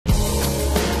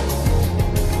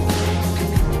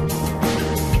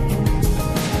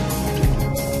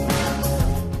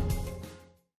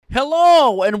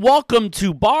Hello and welcome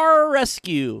to Bar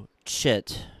Rescue.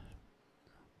 Shit.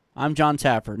 I'm John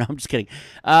Taffer. No, I'm just kidding.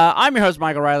 I'm your host,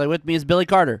 Michael Riley. With me is Billy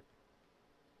Carter.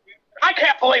 I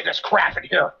can't believe this crap in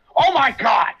here. Oh my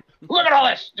God. Look at all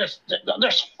this.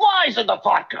 There's flies in the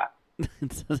vodka.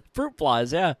 Fruit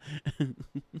flies, yeah.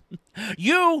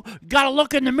 You gotta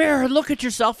look in the mirror, look at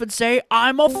yourself, and say,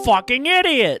 I'm a fucking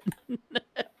idiot.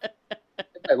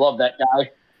 I love that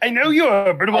guy. I know you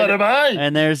are, but what am I?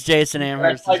 And there's Jason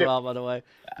Amherst as well, by the way.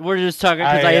 We're just talking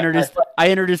because I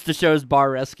introduced the show's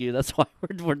Bar Rescue. That's why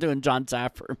we're doing John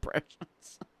Taffer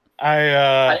impressions.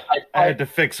 I had to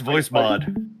fix voice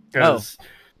mod.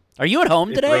 Are you at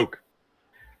home today? Broke.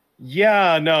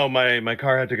 Yeah, no, my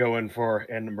car had to go in for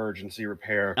an emergency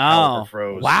repair. Oh,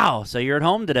 froze. Wow. So you're at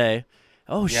home today.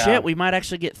 Oh, yeah. Shit. We might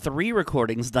actually get 3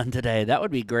 recordings done today. That would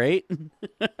be great.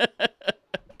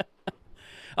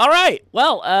 All right.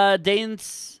 Well,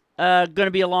 Dane's going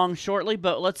to be along shortly,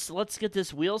 but let's get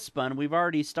this wheel spun. We've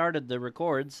already started the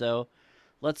record, so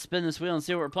let's spin this wheel and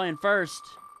see what we're playing first.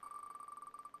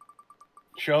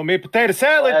 Show me potato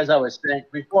salad. As I was saying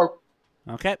before.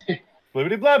 Okay.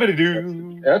 Blibbity blabbity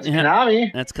doo. That's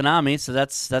Konami. That's Konami, so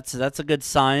that's a good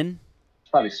sign.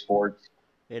 It's probably sports.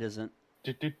 It isn't.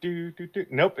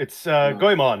 Nope, it's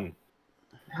Goemon.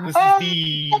 This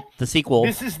is the sequel.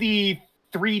 This is the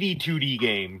 3D 2D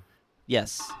game.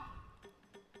 Yes.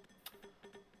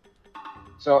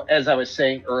 So as I was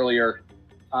saying earlier,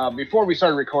 before we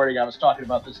started recording, I was talking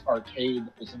about this arcade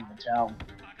that was in the town.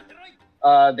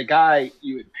 The guy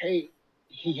you would pay,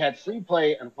 he had free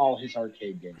play on all his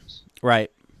arcade games. Right.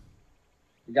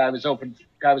 The guy was open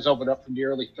up for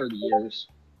nearly 30 years.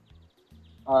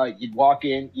 You'd walk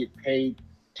in, you'd pay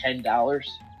 $10.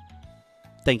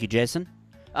 Thank you, Jason.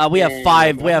 We have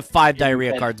five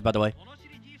diarrhea cards, by the way.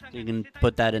 You can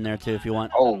put that in there too if you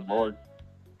want. Oh Lord.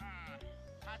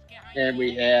 And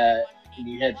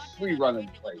you had free run in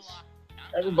place.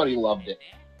 Everybody loved it.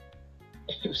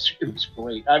 It was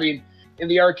great. I mean, in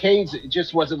the arcades, it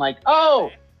just wasn't like,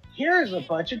 oh, here's a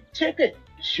bunch of ticket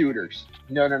shooters.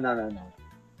 No.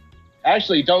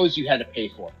 Actually, those you had to pay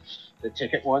for. The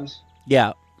ticket ones.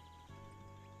 Yeah.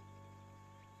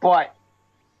 But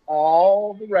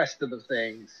all the rest of the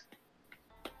things,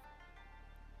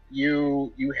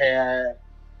 you had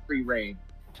free reign.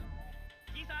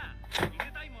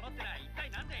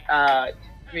 I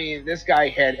mean, this guy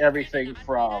had everything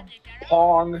from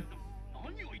Pong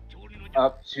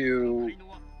up to,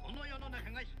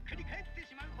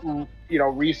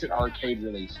 recent arcade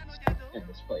releases in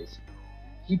this place.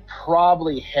 He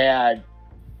probably had,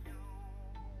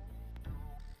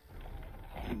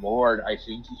 Lord, I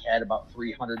think he had about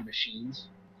 300 machines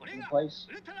in the place.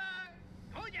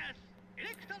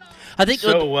 I think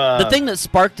the thing that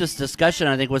sparked this discussion,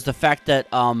 I think, was the fact that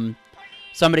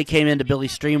somebody came into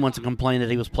Billy's stream once and complained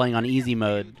that he was playing on easy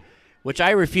mode, which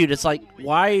I refute. It's like,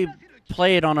 why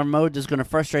play it on a mode that's going to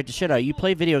frustrate the shit out of you? You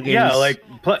play video games. Yeah, like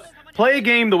play a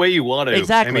game the way you want to.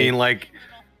 Exactly. I mean, like,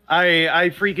 I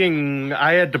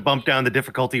had to bump down the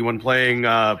difficulty when playing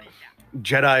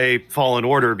Jedi Fallen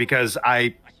Order because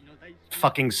I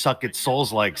fucking suck at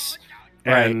Souls-likes,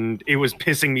 and it was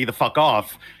pissing me the fuck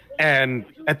off. And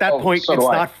at that point, it's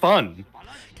not fun.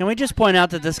 Can we just point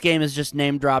out that this game is just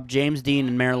name drop James Dean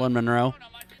and Marilyn Monroe?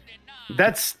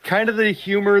 That's kind of the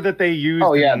humor that they used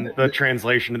in the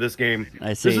translation of this game.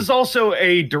 I see. This is also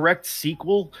a direct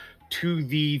sequel to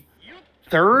the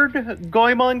 3rd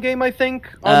Goemon game, I think,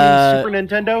 on Super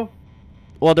Nintendo.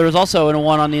 Well, there was also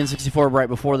one on the N64 right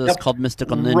before this called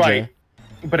Mystical Ninja. Right,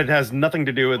 but it has nothing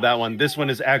to do with that one. This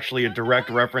one is actually a direct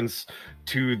reference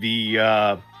to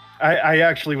the... I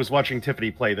actually was watching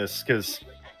Tiffany play this, because...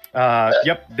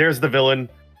 there's the villain,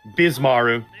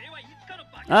 Bismaru.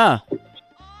 Ah.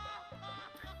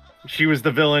 She was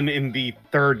the villain in the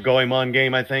 3rd Goemon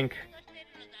game, I think.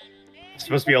 It's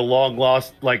supposed to be a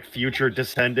long-lost, like, future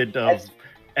descendant of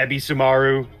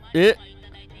Ebisumaru. Who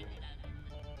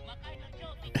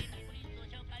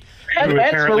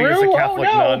apparently is a Catholic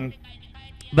nun.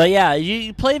 But yeah,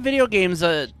 you play video games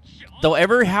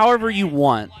however you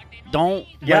want. Don't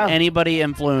let anybody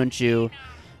influence you.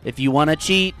 If you want to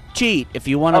cheat, cheat. If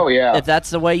you want to, if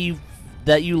that's the way you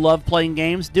love playing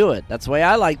games, do it. That's the way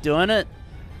I like doing it.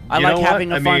 I like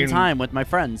having a fun time with my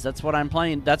friends. That's what I'm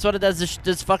playing. That's what it does.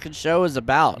 This fucking show is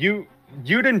about. You'd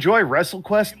enjoy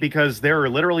WrestleQuest because there are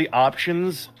literally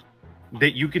options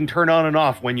that you can turn on and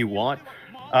off when you want.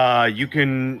 You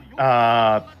can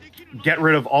get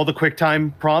rid of all the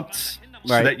QuickTime prompts.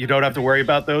 So that you don't have to worry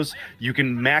about those. You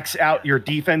can max out your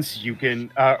defense. You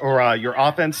can, or your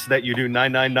offense, that you do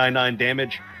 9999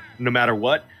 damage no matter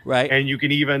what. Right. And you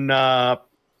can even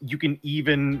you can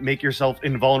even make yourself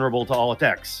invulnerable to all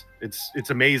attacks. It's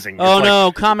amazing. Oh it's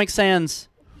no, Comic Sans.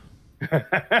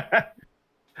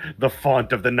 The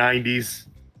font of the 90s.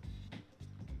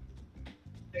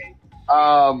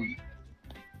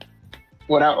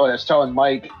 When I was telling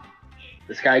Mike,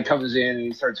 this guy comes in and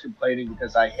he starts complaining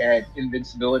because I had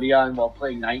invincibility on while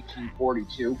playing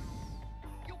 1942,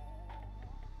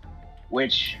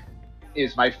 which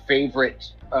is my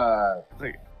favorite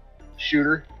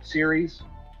shooter series.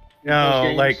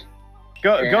 No, like,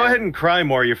 go ahead and cry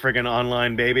more, you friggin'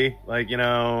 online baby. Like, you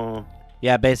know.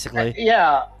 Yeah, basically.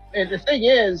 Yeah, and the thing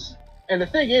is,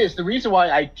 the reason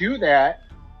why I do that.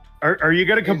 Are you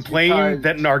gonna complain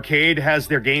that an arcade has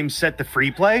their game set to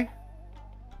free play?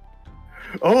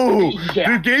 Oh,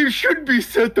 yeah. The game should be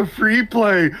set to free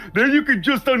play. Then you can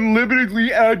just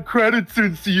unlimitedly add credits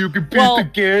in so you can beat the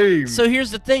game. So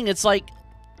here's the thing. It's like,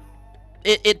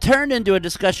 it turned into a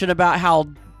discussion about how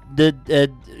the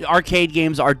arcade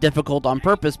games are difficult on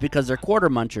purpose because they're quarter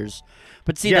munchers.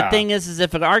 But see, the thing is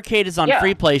if an arcade is on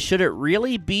free play, should it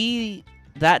really be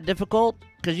that difficult?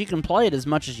 Because you can play it as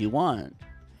much as you want.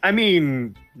 I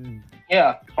mean,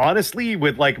 yeah. Honestly,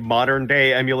 with like modern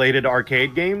day emulated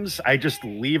arcade games, I just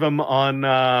leave them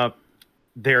on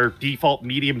their default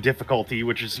medium difficulty,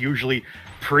 which is usually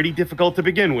pretty difficult to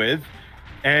begin with.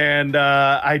 And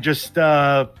I just,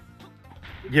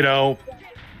 you know,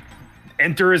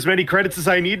 enter as many credits as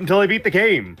I need until I beat the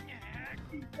game.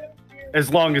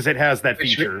 As long as it has that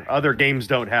feature. Other games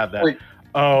don't have that.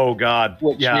 Oh, God.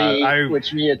 Which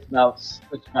me, it's about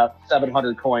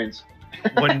 700 coins.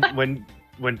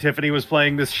 When Tiffany was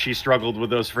playing this, she struggled with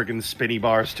those freaking spinny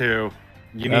bars too.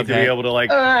 You need to be able to like.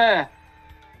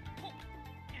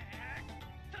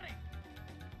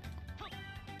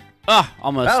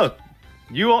 Almost. Oh,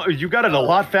 you got it a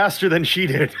lot faster than she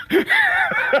did.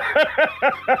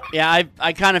 Yeah,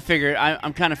 I kind of figured.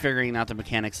 I'm kind of figuring out the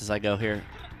mechanics as I go here.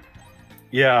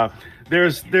 Yeah,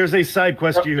 there's a side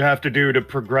quest you have to do to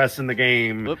progress in the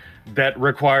game that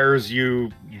requires you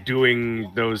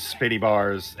doing those spinny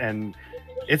bars, and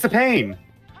it's a pain.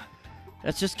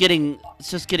 It's just getting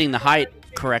the height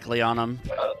correctly on them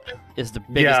is the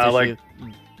biggest issue. Like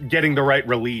getting the right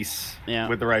release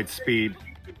with the right speed.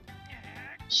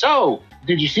 So,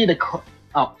 did you see the?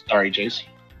 Oh, sorry, Jace.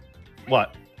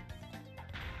 What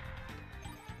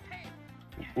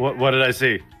did I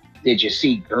see? Did you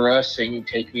see Gura singing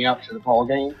 "Take Me Out to the Ball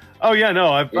Game"? Oh yeah,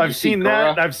 no, I've seen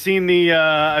that. I've seen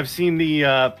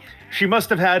the. She must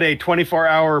have had a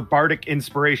 24-hour bardic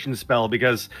inspiration spell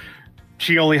because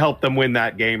she only helped them win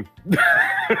that game.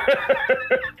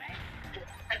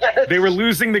 They were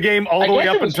losing the game all the way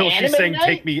up until she sang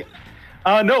 "Take Me."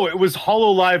 No, it was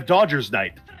HoloLive Dodgers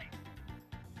Night.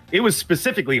 It was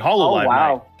specifically HoloLive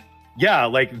Night. Yeah,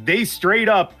 like they straight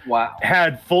up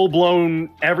had full-blown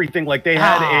everything. Like they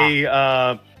had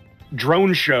a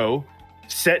drone show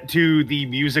set to the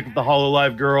music of the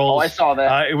HoloLive Girls. Oh, I saw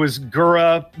that. It was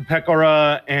Gura,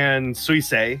 Pekora, and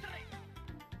Suisei.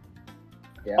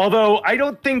 Yeah. Although I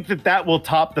don't think that will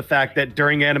top the fact that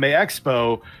during Anime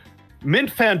Expo, Mint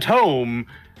Fantôme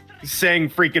sang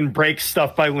freaking Break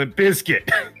Stuff by Limp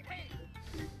Bizkit.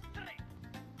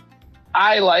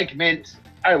 I like Mint.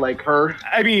 I like her.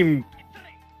 I mean,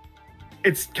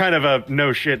 it's kind of a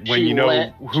no shit when you know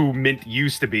who Mint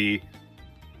used to be.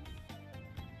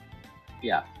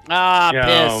 Yeah.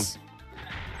 Piss.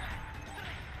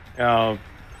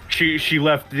 She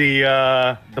left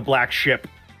the black ship,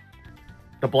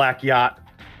 the black yacht.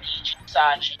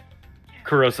 Sanji.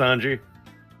 Kurosanji,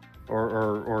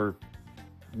 or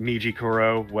Niji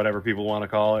Kuro, whatever people want to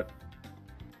call it.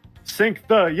 Sink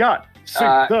the yacht.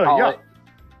 Sink the yacht.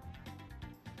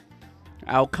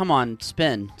 Oh, come on,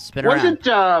 spin around. Wasn't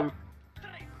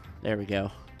there we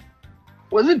go.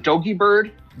 Wasn't Doki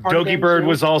Bird? Doki Bird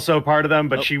was also part of them,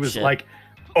 but she was like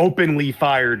openly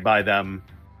fired by them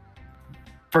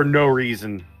for no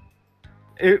reason.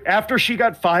 After she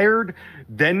got fired,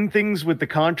 then things with the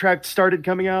contract started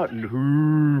coming out,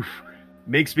 and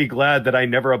makes me glad that I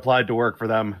never applied to work for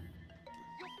them.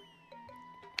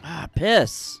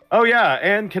 Piss. Oh yeah,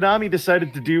 and Konami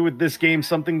decided to do with this game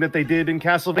something that they did in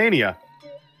Castlevania.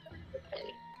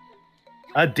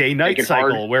 A day-night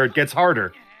cycle where it gets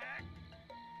harder.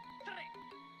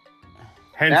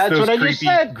 Hence those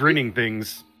creepy grinning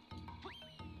things.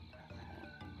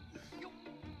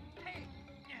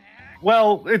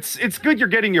 Well, it's good you're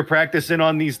getting your practice in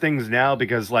on these things now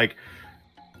because, like,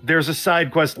 there's a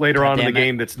side quest later on in the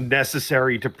game that's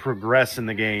necessary to progress in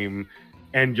the game,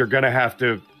 and you're going to have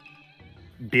to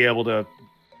be able to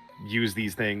use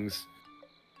these things.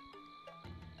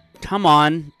 Come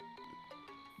on.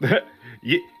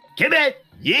 Come on.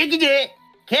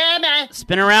 Come on.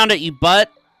 Spin around it, you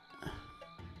butt.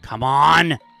 Come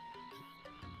on.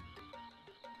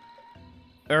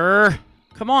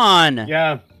 Come on.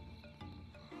 Yeah.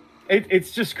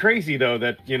 It's just crazy, though,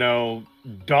 that, you know,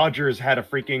 Dodgers had a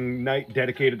freaking night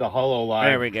dedicated to HoloLive.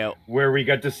 There we go. Where we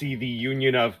got to see the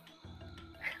union of...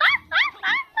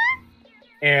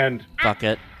 and... Fuck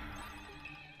it.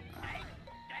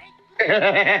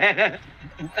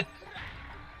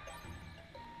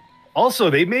 Also,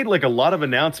 they made, like, a lot of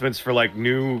announcements for, like,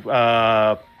 new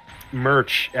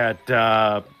merch at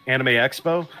Anime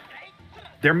Expo.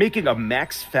 They're making a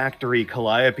Max Factory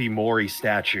Calliope Mori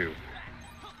statue.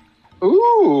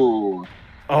 Ooh.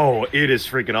 Oh, it is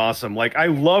freaking awesome. Like, I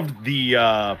loved the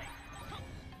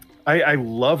I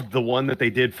loved the one that they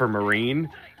did for Marine,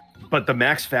 but the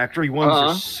Max Factory ones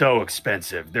are so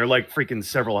expensive. They're like freaking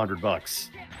several $100.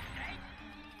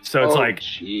 So it's like,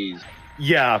 jeez.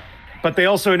 Yeah, but they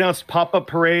also announced Pop-Up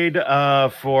Parade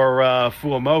for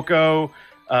Fuamoko,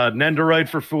 Nendoroid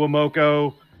for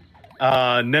Fuamoko,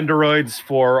 Nendoroids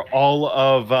for all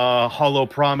of Hollow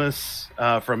Promise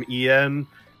from EN,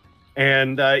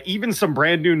 and even some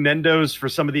brand new Nendos for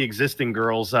some of the existing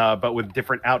girls, but with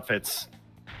different outfits.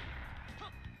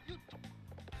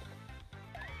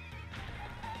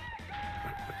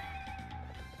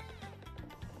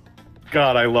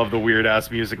 God, I love the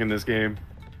weird-ass music in this game.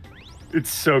 It's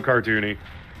so cartoony.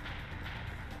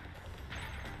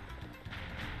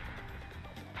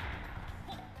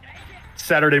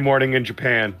 Saturday morning in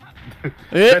Japan.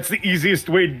 That's the easiest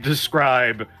way to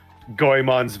describe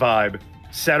Goemon's vibe.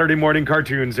 Saturday morning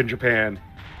cartoons in Japan.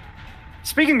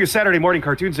 Speaking of Saturday morning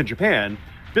cartoons in Japan,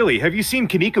 Billy, have you seen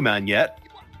Kinnikuman yet?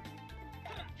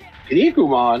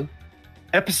 Kinnikuman?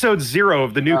 Episode 0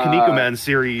 of the new Kinnikuman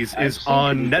series is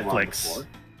on Netflix. Before.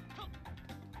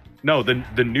 No, the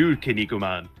new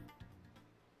Kinnikuman.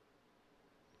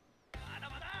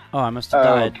 Oh, I must have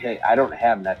died. Okay, I don't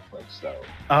have Netflix, though.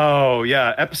 Oh,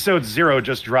 yeah. Episode 0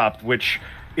 just dropped, which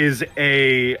is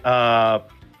a...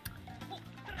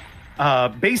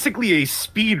 basically a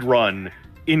speed run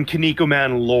in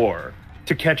Kinnikuman lore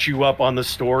to catch you up on the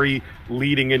story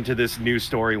leading into this new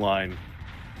storyline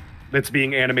that's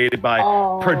being animated by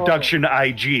Production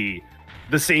IG,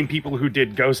 the same people who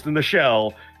did Ghost in the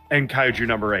Shell and Kaiju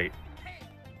number 8.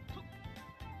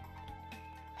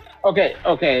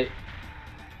 Okay.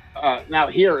 Now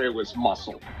here it was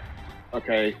muscle.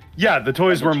 Okay. Yeah, the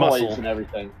toys were muscle and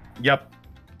everything. Yep.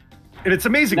 And it's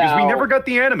amazing because we never got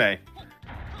the anime.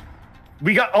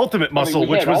 We got Ultimate Muscle,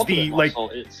 which was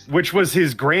which was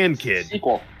his grandkid.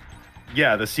 Sequel.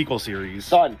 Yeah, the sequel series.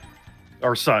 Son,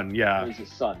 yeah. It was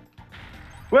his son.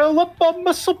 Well, up on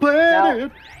Muscle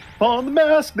Planet, on the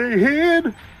mask they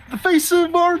hid, the face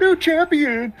of our new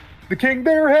champion. The King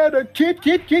Bear had a kid.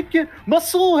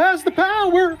 Muscle has the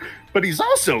power, but he's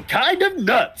also kind of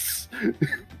nuts.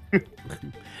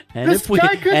 And if we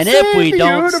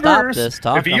don't stop this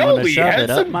talk, I'm going to shove it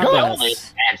up my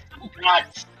ass.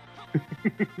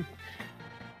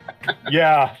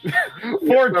 Yeah.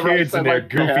 4 kids and their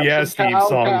goofy-ass theme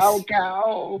songs.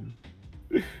 Cow.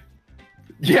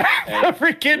 Yeah, the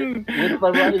freaking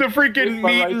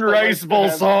meat and rice bowl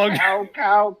song. Cow.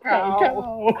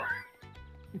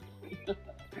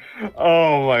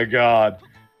 Oh my god.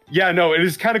 Yeah, no, it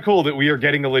is kind of cool that we are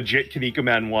getting a legit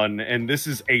Kinnikuman one, and this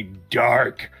is a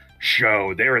dark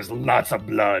show. There is lots of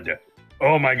blood.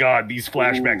 Oh my god, these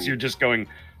flashbacks, you're just going,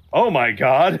 oh my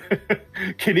god.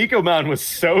 Kinnikuman was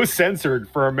so censored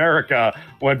for America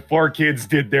when 4 Kids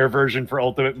did their version for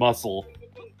Ultimate Muscle.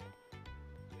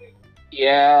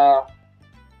 Yeah,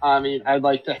 I mean, I'd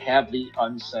like to have the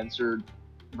uncensored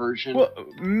version. Well,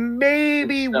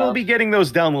 maybe we'll be getting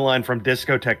those down the line from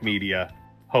Discotech Media,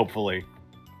 hopefully.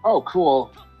 Oh,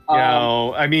 cool.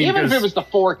 I mean, even if it was the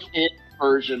 4 Kids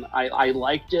version, I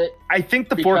liked it. I think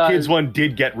the 4 Kids one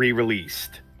did get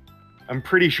re-released. I'm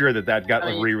pretty sure that got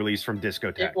re-released from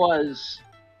Discotech. It was.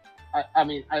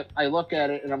 I look at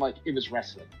it and I'm like, it was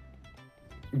wrestling.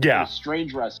 Yeah, it was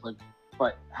strange wrestling.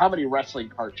 But how many wrestling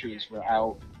cartoons were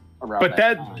out around But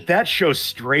that time? that show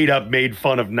straight up made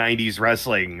fun of 90s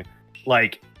wrestling,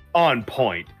 like, on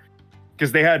point.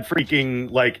 Because they had freaking,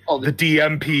 like, the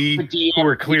DMP, who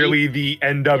were clearly the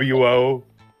NWO.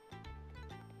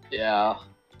 Yeah.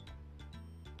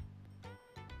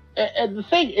 And the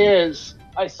thing is,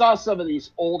 I saw some of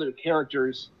these older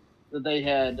characters that they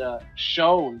had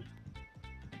shown,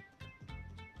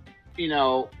 you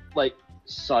know, like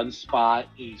Sunspot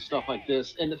and stuff like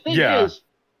this. And the thing is,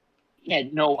 he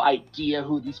had no idea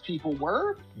who these people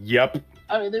were. Yep.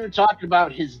 I mean, they were talking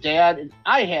about his dad, and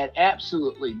I had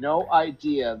absolutely no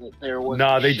idea that there was.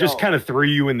 Nah, they just kind of threw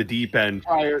you in the deep end.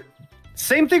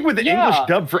 Same thing with the English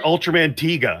dub for Ultraman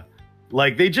Tiga.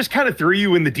 Like, they just kind of threw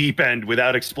you in the deep end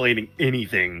without explaining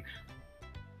anything.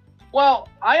 Well,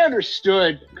 I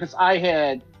understood because I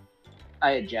had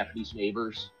Japanese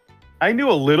neighbors. I knew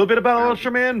a little bit about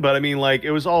Ultraman, but I mean, like,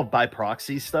 it was all by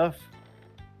proxy stuff.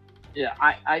 Yeah,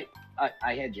 I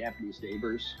had Japanese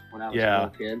neighbors when I was a little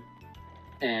kid.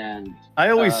 And I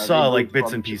always saw, like,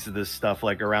 bits and pieces of this stuff,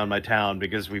 like, around my town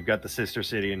because we've got the sister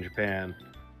city in Japan.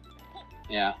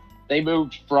 Yeah. They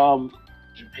moved from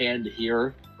Japan to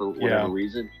here for whatever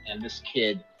reason, and this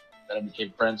kid that I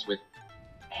became friends with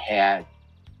had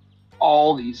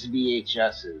all these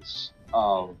VHSs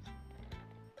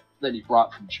that he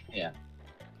brought from Japan,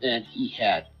 and he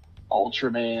had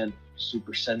Ultraman,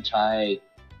 Super Sentai,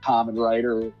 Kamen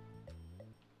Rider,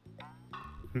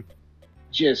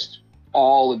 just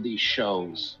all of these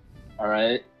shows. All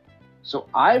right, so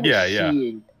I was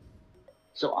seeing.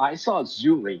 So I saw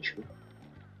Zoo Ranger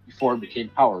before it became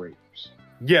Power Rangers.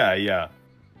 Yeah.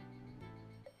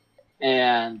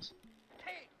 And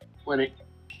when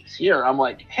it's here, I'm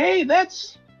like, hey,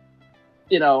 that's,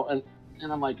 and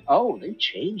I'm like, oh, they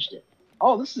changed it.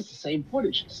 Oh, this is the same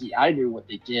footage. See, I knew what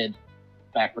they did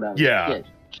back when I was a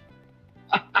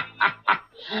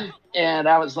kid. And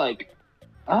I was like,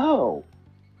 oh,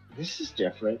 this is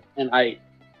different. And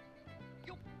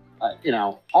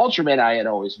Ultraman I had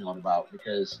always known about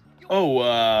because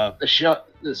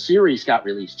the series got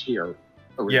released here.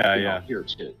 Here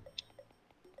too.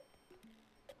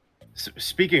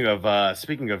 Speaking of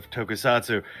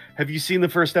Tokusatsu, have you seen the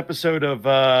first episode of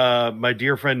My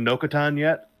Dear Friend Nokotan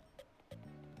yet?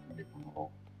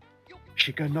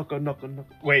 Chika noko noko noko.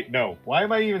 Wait, no. Why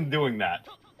am I even doing that?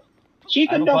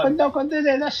 Chika noko noko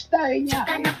de la staya.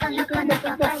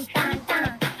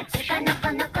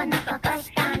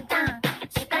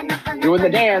 Doing the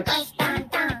dance.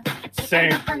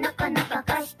 Same.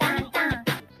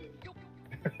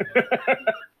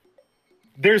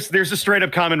 There's a straight up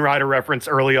Kamen Rider reference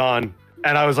early on,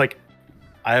 and I was like,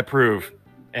 I approve.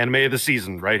 Anime of the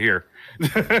season right here.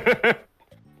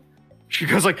 She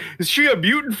goes like, is she a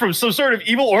mutant from some sort of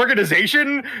evil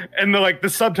organization? And the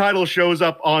subtitle shows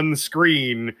up on the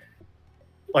screen,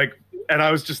 and I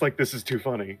was just like, this is too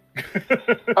funny.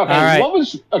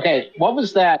 Okay, what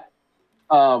was that?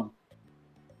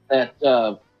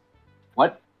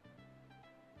 What?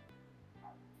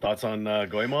 Thoughts on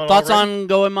Goemon? Thoughts on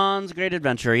Goemon's Great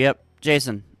Adventure? Yep,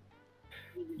 Jason.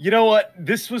 You know what?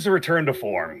 This was a return to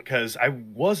form because I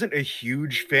wasn't a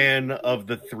huge fan of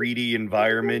the 3D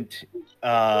environment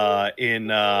in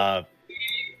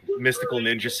Mystical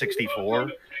Ninja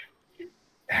 64.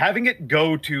 Having it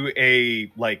go to a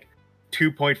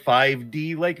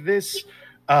 2.5D like this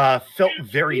felt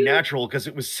very natural because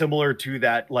it was similar to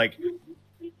that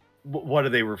what do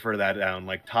they refer that down?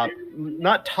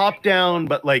 Not top down,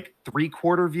 but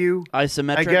 3/4 view.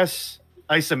 Isometric, I guess.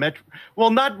 Isometric.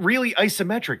 Well, not really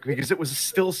isometric because it was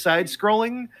still side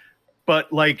scrolling,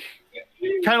 but kind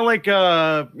of like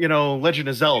Legend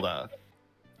of Zelda.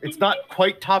 It's not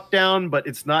quite top down, but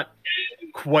it's not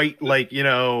quite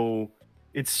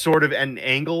it's sort of an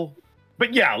angle.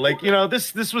 But yeah,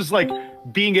 this was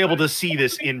being able to see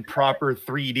this in proper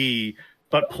 3D,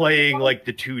 but playing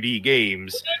the 2D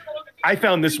games. I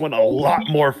found this one a lot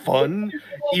more fun,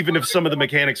 even if some of the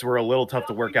mechanics were a little tough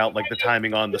to work out, like the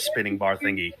timing on the spinning bar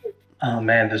thingy. Oh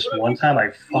man, this one time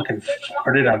I fucking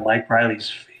farted on Mike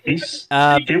Riley's face.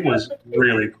 It was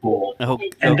really cool.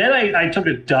 And then I took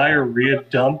a diarrhea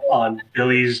dump on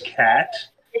Billy's cat.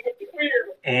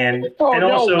 And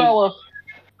also Bella.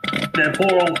 That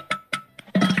poor old,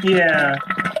 yeah.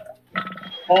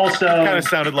 Also, kind of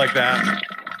sounded like that.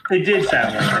 It did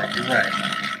sound like that. You're right.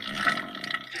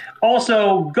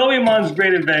 Also, Goemon's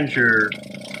Great Adventure.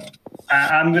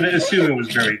 I'm going to assume it was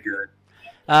very good.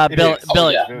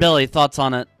 Billy, thoughts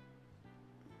on it?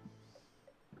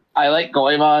 I like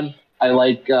Goemon. I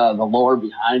like the lore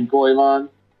behind Goemon.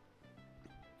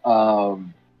 I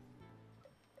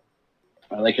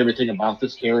like everything about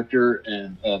this character,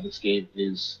 and this game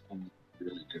is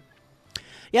really good.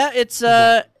 Yeah, it's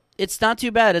not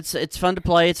too bad. It's fun to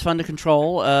play. It's fun to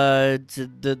control.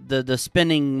 The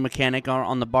spinning mechanic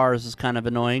on the bars is kind of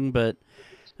annoying, but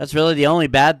that's really the only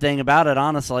bad thing about it.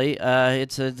 Honestly,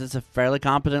 it's a fairly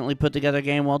competently put together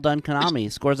game. Well done,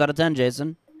 Konami. Scores out of 10,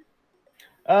 Jason.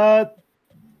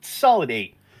 Solid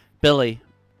 8. Billy.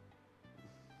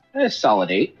 Solid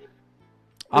 8.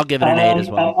 I'll give it an 8 as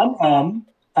well.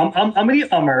 How many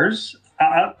ummers?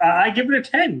 I give it a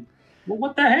 10. Well,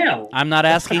 what the hell? I'm not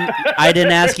asking. I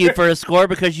didn't ask you for a score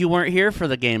because you weren't here for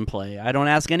the gameplay. I don't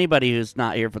ask anybody who's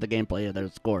not here for the gameplay of their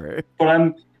score.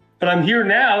 But But I'm here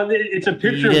now. It's a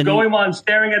picture of Goemon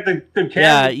staring at the camera.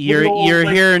 Yeah, you're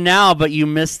here now, but you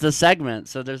missed the segment,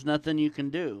 so there's nothing you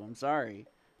can do. I'm sorry.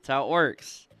 That's how it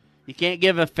works. You can't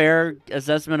give a fair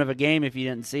assessment of a game if you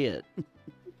didn't see it.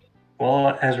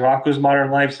 Well, as Rocco's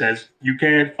Modern Life says, you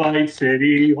can't fight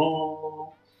City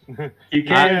Hall. You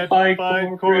can't fight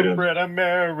corporate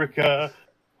America.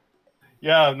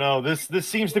 Yeah, no, this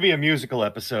seems to be a musical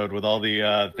episode with all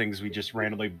the things we just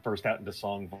randomly burst out into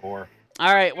song for.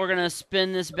 All right, we're going to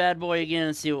spin this bad boy again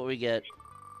and see what we get.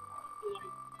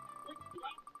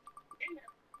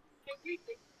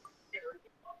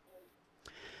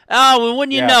 Oh, well,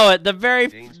 wouldn't you know it?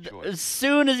 As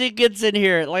soon as he gets in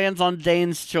here, it lands on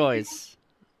Dane's choice.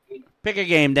 Pick a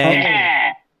game,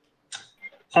 Dane.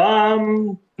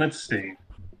 Let's see.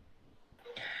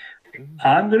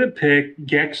 I'm going to pick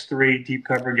Gex 3 Deep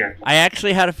Cover Gex. I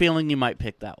actually had a feeling you might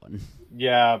pick that one.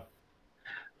 Yeah.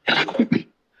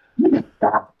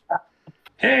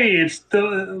 Hey, it's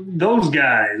those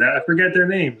guys. I forget their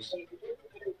names.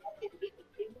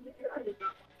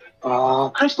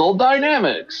 Crystal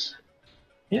Dynamics.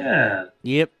 Yeah.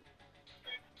 Yep.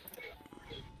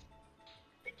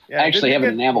 Yeah, I actually have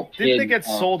an enamel pin. Didn't they get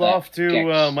sold off to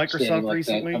Microsoft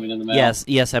recently?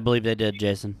 Yes, I believe they did,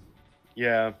 Jason.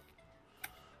 Yeah.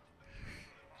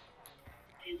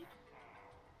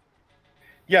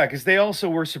 Yeah, because they also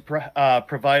were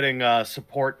providing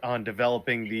support on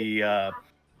developing the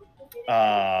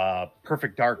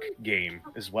Perfect Dark game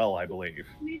as well, I believe,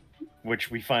 which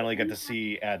we finally got to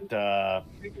see at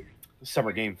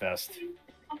Summer Game Fest.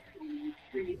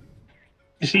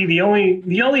 You see, the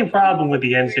only problem with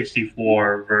the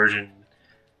N64 version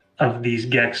of these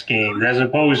Gex games, as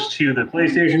opposed to the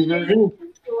PlayStation version,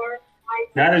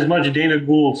 not as much Dana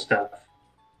Gould stuff.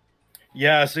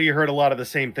 Yeah, so you heard a lot of the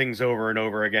same things over and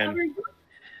over again.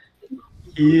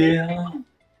 Yeah.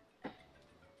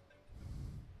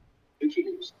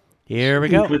 Here we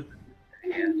go.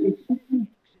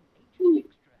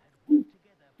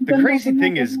 The crazy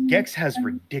thing is, Gex has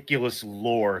ridiculous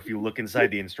lore if you look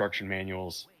inside the instruction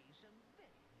manuals.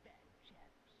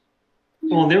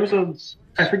 Well, there was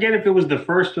I forget if it was the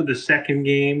first or the second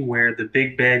game where the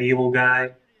big bad evil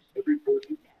guy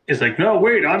is like, no,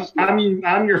 wait,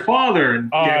 I'm your father.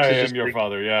 And Gex is just your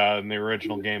father, yeah, in the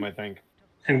original game, I think.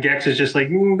 And Gex is just like,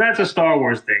 that's a Star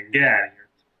Wars thing. Get out of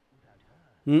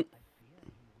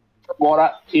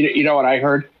here. You know what I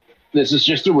heard? This is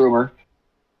just a rumor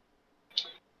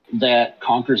that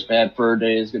Conker's Bad Fur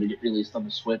Day is going to get released on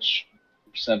the Switch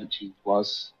for 17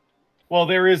 plus. Well,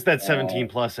 there is that 17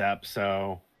 plus app,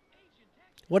 so.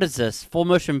 What is this? Full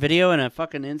motion video in a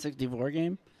fucking N64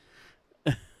 game?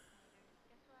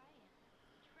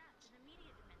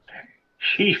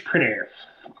 She's pretty.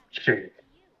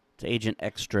 It's Agent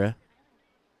Extra.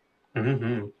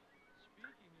 Mm-hmm.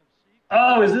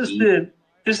 Oh, is this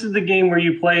is the game where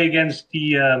you play against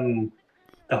the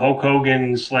Hulk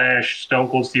Hogan / Stone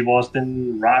Cold Steve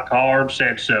Austin? Rock hard,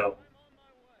 said so.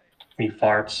 He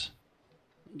farts.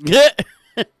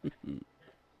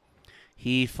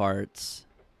 He farts.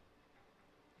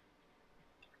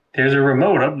 There's a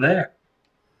remote up there.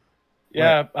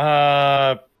 Yeah.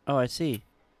 Oh, I see.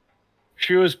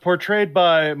 She was portrayed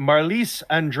by Marlise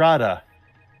Andrada.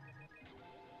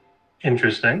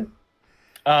 Interesting.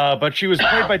 But she was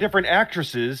played by different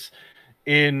actresses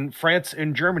in France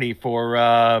and Germany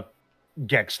for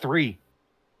Gex 3.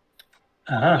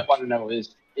 I want to know,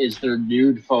 is there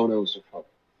nude photos of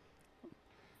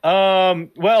her?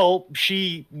 Well,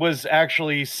 she was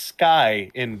actually Sky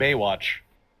in Baywatch.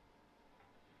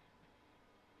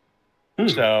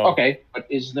 So okay, but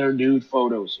is there nude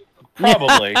photos of her?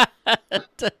 Probably.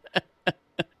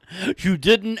 You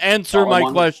didn't answer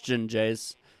my question,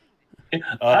 Jace.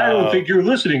 I don't think you're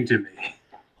listening to me.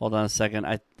 Hold on a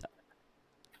second.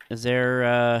 Is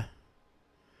there?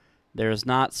 There's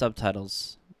not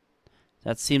subtitles.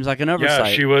 That seems like an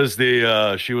oversight.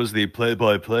 Yeah, she was the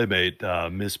Playboy Playmate,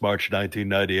 Miss March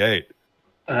 1998.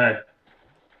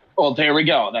 Well, there we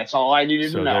go. That's all I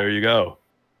needed to know. So there you go.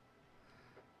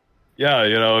 Yeah,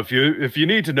 you know, if you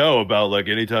need to know about, like,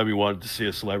 anytime you want to see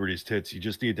a celebrity's tits, you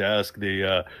just need to ask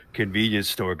the convenience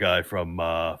store guy from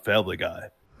Family Guy.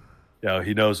 You know,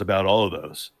 he knows about all of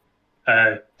those.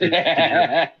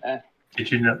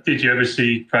 Did you ever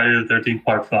see Friday the 13th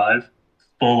Part 5?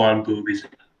 Full on boobies.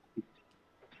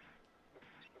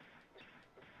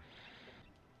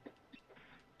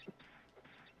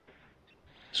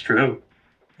 It's true.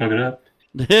 Look it up.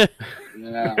 Yeah.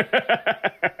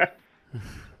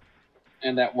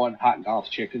 And that one hot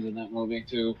golf chick is in that movie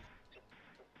too.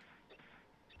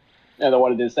 And the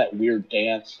one that does that weird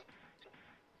dance.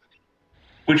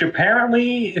 Which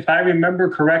apparently, if I remember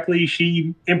correctly,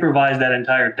 she improvised that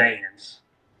entire dance.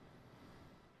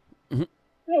 It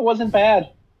wasn't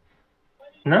bad.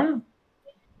 No.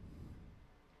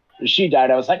 She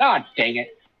died. I was like, oh, dang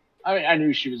it. I mean, I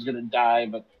knew she was going to die,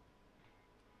 but...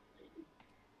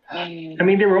 I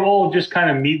mean, they were all just kind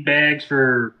of meat bags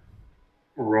for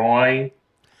Roy.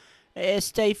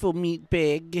 Stay for meat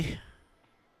bag.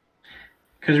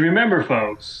 Because remember,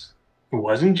 folks, it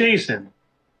wasn't Jason.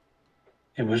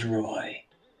 It was Roy.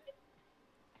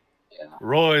 Yeah.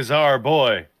 Roy's our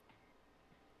boy.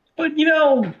 But, you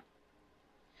know,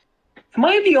 am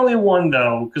I the only one,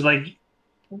 though? Because, like,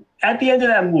 at the end of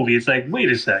that movie, it's like, wait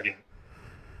a second.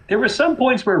 There were some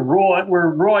points where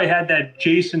Roy had that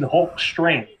Jason Hulk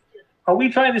strength. Are we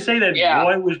trying to say that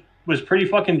Roy was pretty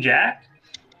fucking jacked?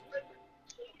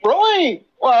 Roy,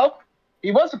 well,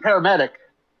 he was a paramedic.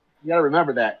 You got to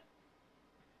remember that.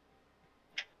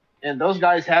 And those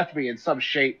guys have to be in some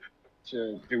shape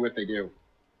to do what they do.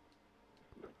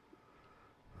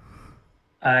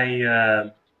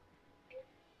 Not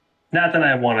that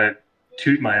I want to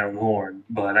toot my own horn,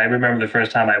 but I remember the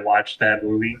first time I watched that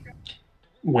movie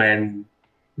when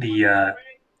the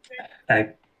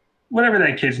whatever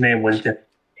that kid's name was,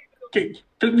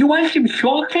 you want some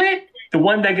chocolate? The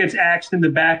one that gets axed in the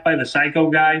back by the psycho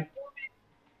guy.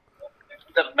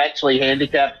 The mentally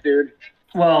handicapped dude.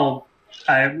 Well,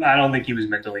 I don't think he was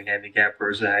mentally handicapped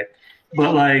per se,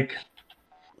 but like,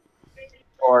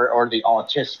 or the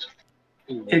autist.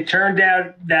 It turned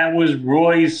out that was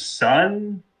Roy's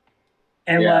son,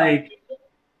 and like,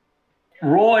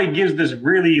 Roy gives this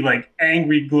really like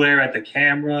angry glare at the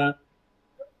camera,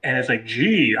 and it's like,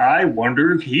 gee, I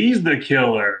wonder if he's the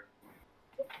killer.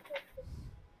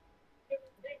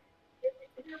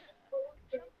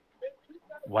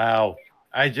 Wow.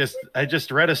 I just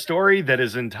read a story that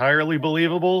is entirely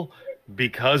believable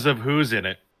because of who's in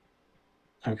it.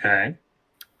 Okay.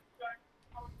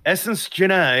 Essence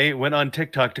Janai went on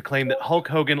TikTok to claim that Hulk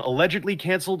Hogan allegedly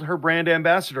canceled her brand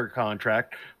ambassador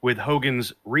contract with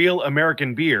Hogan's Real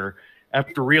American Beer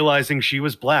after realizing she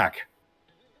was black.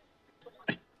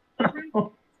 That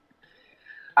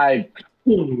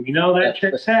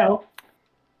checks out.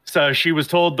 So she was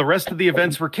told the rest of the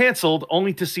events were canceled,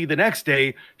 only to see the next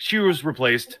day she was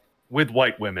replaced with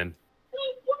white women.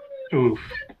 Oof.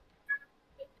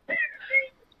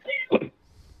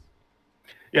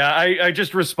 Yeah, I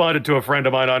just responded to a friend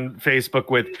of mine on Facebook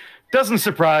with, doesn't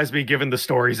surprise me given the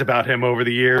stories about him over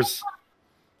the years.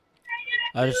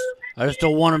 I just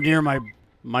don't want him near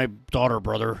my daughter,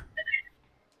 brother.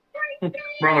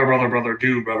 Brother,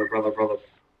 dude, brother. Dude.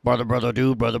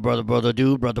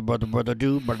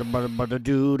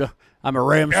 I'm a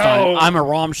Rammstein. I'm a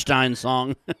Rammstein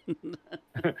song.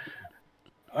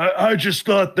 I just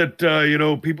thought that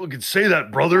people could say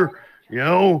that, brother.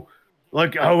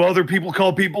 Like how other people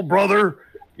call people brother.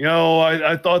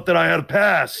 I thought that I had a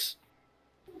pass.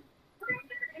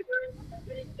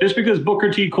 Just because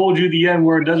Booker T called you the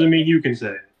N-word doesn't mean you can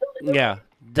say it. Yeah,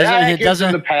 it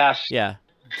doesn't. The pass. Yeah,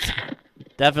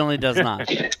 definitely does not.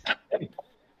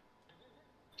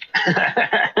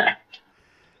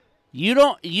 You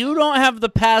don't have the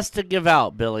pass to give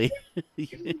out, Billy.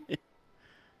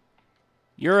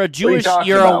 You're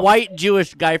a white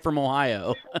Jewish guy from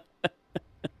Ohio.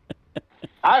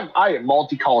 I am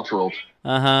multicultural.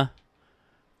 Uh-huh.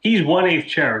 He's 1/8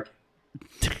 Cherokee.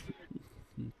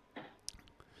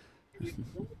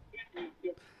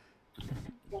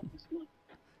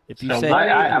 If you say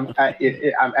I'm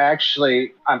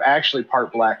actually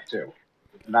part black too.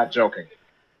 I'm not joking.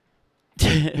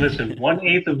 Listen,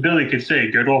 1/8 of Billy could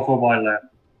say, "Get off of my lap."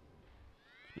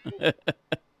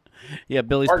 Yeah,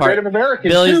 Billy's part part Native American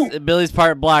too. Billy's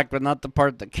part black, but not the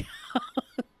part that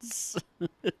counts.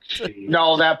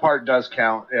 No, that part does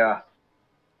count. Yeah.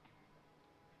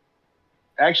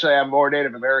 Actually, I'm more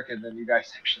Native American than you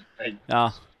guys actually think.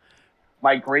 Oh.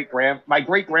 My great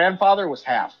grandfather was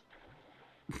half.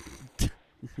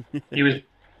 He was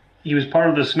part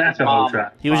of the Smackdown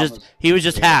tribe. He was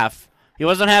just half. He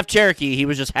wasn't half Cherokee. He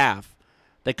was just half.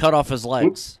 They cut off his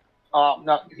legs.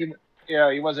 No,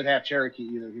 he wasn't half Cherokee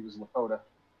either. He was Lakota.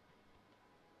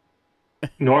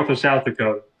 North or South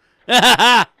Dakota?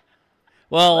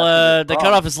 Well, they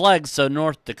cut off his legs, so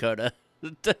North Dakota.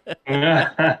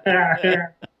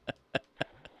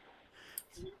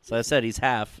 So I said he's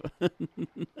half.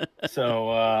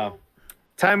 So,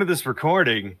 time of this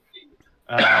recording,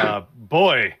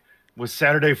 boy, was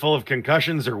Saturday full of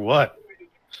concussions or what?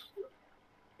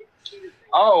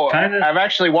 Oh, I'm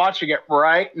actually watching it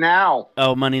right now.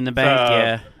 Oh, Money in the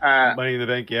Bank, yeah. Money in the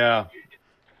Bank, yeah.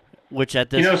 Which at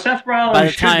this, Seth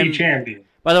Rollins should be champion.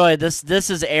 By the way, this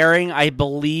is airing, I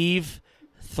believe,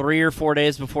 3 or 4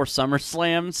 days before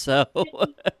SummerSlam. So,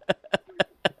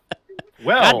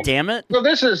 well, God damn it!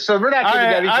 So we're not.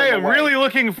 I am really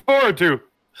looking forward to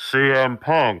CM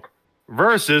Punk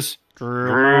versus Drew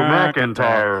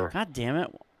McIntyre. God damn it!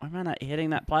 Why am I not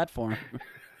hitting that platform?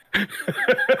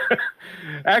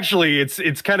 Actually,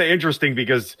 it's kind of interesting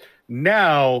because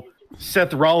now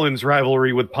Seth Rollins'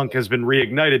 rivalry with Punk has been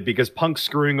reignited because Punk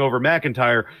screwing over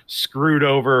McIntyre screwed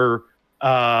over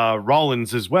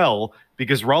Rollins as well,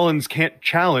 because Rollins can't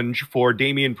challenge for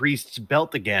Damian Priest's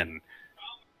belt again.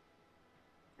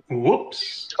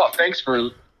 Whoops. Oh, thanks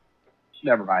for...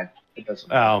 Never mind. It doesn't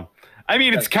matter. I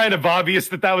mean, it's kind of obvious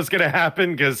that was going to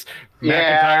happen because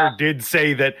McIntyre did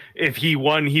say that if he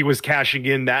won, he was cashing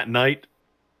in that night.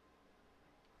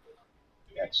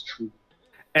 That's true.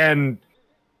 And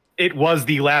it was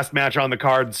the last match on the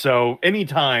card, so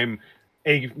anytime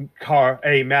a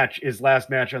match is last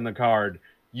match on the card,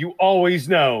 you always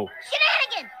know.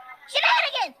 Shenanigans!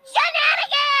 Shenanigans!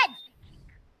 Shenanigans!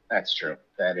 That's true.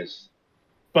 That is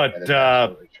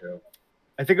absolutely true.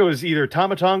 I think it was either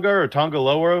Tama Tonga or Tonga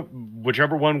Loa,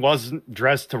 whichever one wasn't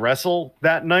dressed to wrestle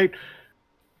that night,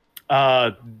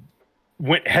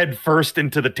 went head first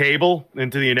into the table,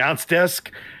 into the announce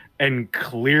desk, and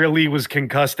clearly was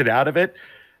concussed out of it,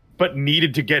 but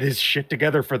needed to get his shit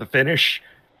together for the finish.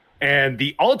 And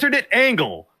the alternate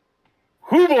angle,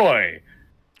 hoo boy,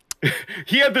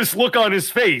 he had this look on his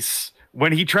face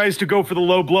when he tries to go for the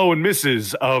low blow and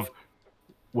misses of,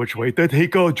 which way did he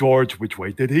go, George? Which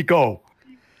way did he go?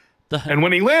 And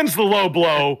when he lands the low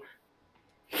blow,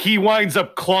 he winds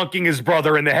up clonking his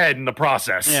brother in the head in the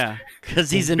process. Yeah,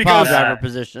 because he's in pile driver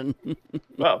position.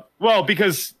 well,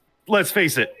 because let's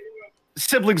face it,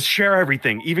 siblings share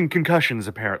everything, even concussions,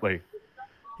 apparently.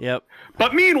 Yep.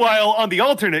 But meanwhile, on the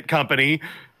alternate company,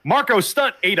 Marco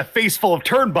Stunt ate a face full of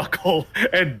turnbuckle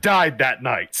and died that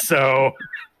night. So...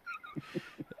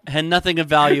 And nothing of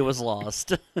value was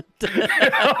lost.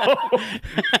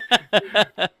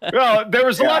 Well, there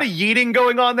was a lot of yeeting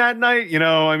going on that night. You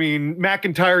know, I mean,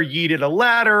 McIntyre yeeted a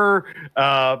ladder.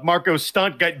 Marco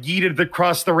Stunt got yeeted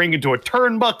across the ring into a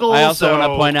turnbuckle. I also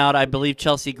want to point out, I believe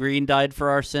Chelsea Green died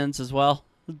for our sins as well.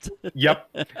 Yep.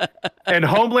 And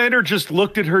Homelander just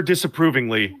looked at her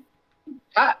disapprovingly.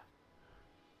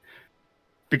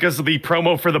 Because of the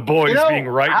promo for the boys being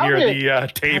right near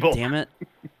the table. God damn it.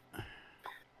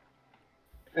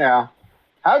 Yeah.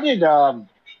 How did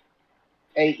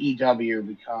AEW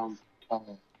become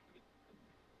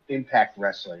Impact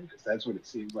Wrestling? Because that's what it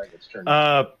seems like it's turned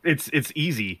out. It's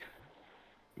easy.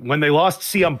 When they lost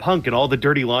CM Punk and all the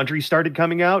dirty laundry started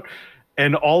coming out,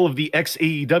 and all of the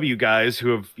ex-AEW guys who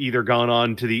have either gone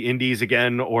on to the Indies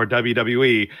again or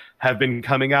WWE have been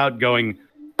coming out going,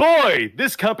 boy,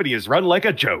 this company is run like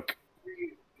a joke.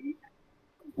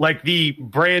 Like the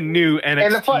brand new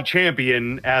NXT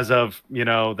champion as of,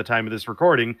 the time of this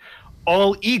recording,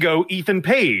 all ego Ethan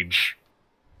Page.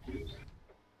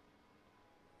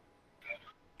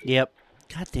 Yep.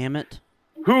 God damn it.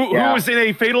 Who was in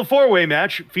a fatal four-way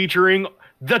match featuring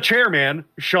the chairman,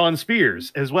 Sean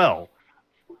Spears, as well.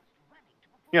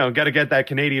 Got to get that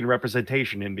Canadian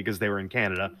representation in because they were in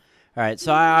Canada. All right,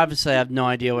 so I obviously have no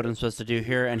idea what I'm supposed to do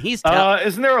here, and he's...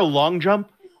 isn't there a long jump?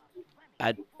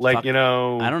 I don't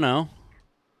know.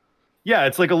 Yeah,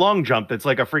 it's like a long jump. It's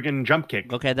like a freaking jump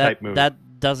kick. Okay, type move.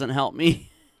 That doesn't help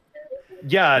me.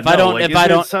 Yeah,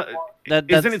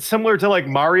 isn't it similar to like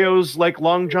Mario's like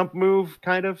long jump move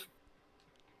kind of?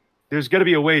 There's got to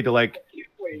be a way to like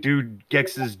do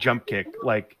Gex's jump kick.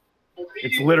 Like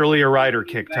it's literally a rider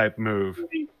kick type move.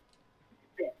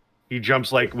 He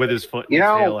jumps like with his foot and his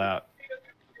tail out.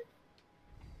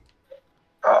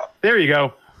 There you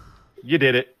go. You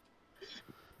did it.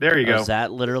 There you go. Is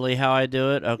that literally how I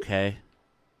do it? Okay.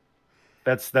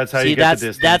 That's how you get the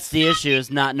distance. That's the issue, is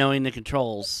not knowing the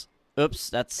controls. Oops,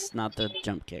 that's not the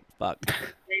jump kick. Fuck.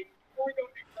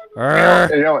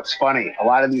 It's funny. A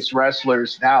lot of these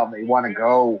wrestlers now, they want to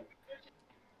go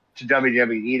to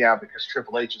WWE now because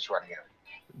Triple H is running it.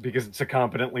 Because it's a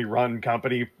competently run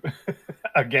company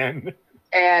again.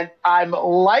 And I'm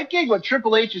liking what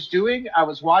Triple H is doing. I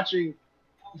was watching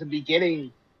the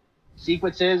beginning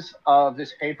sequences of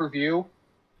this pay-per-view,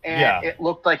 and it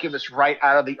looked like it was right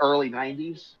out of the early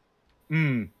 90s.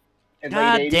 Mm.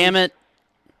 God damn it.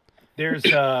 There's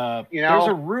a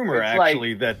rumor,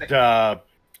 actually, that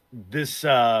this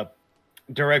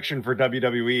direction for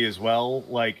WWE as well,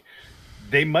 like,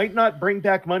 they might not bring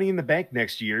back Money in the Bank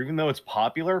next year, even though it's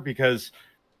popular, because,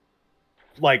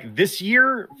 like, this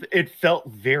year, it felt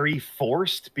very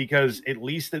forced, because at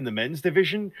least in the men's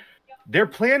division, their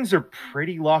plans are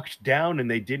pretty locked down, and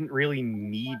they didn't really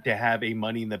need to have a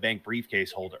Money in the Bank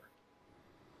briefcase holder.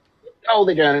 Oh,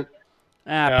 they got it.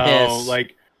 Piss.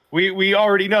 Like we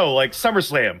already know, like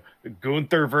SummerSlam,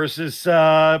 Gunther versus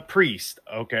Priest.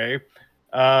 Okay,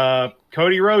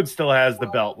 Cody Rhodes still has the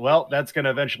belt. Well, that's going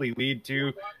to eventually lead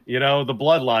to the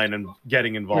bloodline and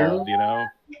getting involved.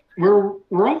 We're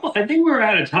almost, I think we're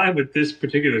out of time with this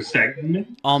particular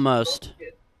segment. Almost.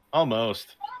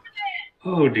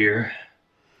 Oh dear.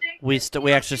 We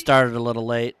actually started a little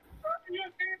late.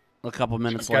 A couple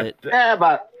minutes late. It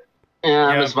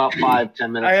was about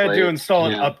 5-10 minutes I had late. to install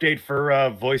an update for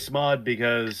voice mod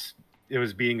because it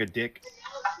was being a dick.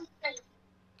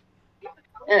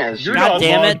 Yeah, you're not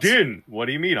logged in. What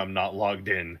do you mean I'm not logged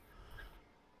in?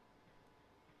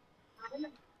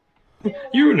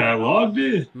 You're not logged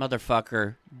in.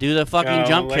 Motherfucker. Do the fucking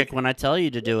jump kick when I tell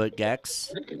you to do it,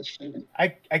 Gex. I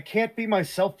can't be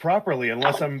myself properly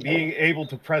unless I'm being able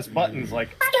to press buttons like...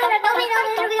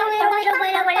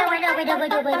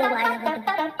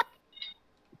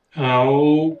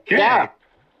 Okay. Yeah.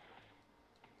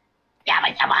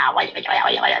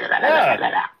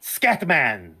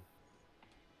 Scatman.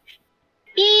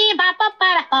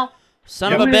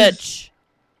 Son of a bitch.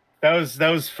 That was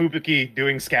Fubuki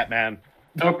doing Scatman.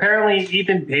 So apparently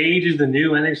Ethan Page is the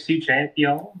new NXT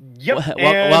champion. Yep.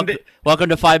 Welcome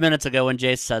to 5 minutes ago when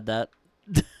Jace said that.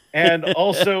 and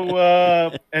also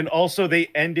they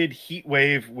ended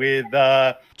Heatwave with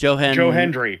Joe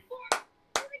Hendry.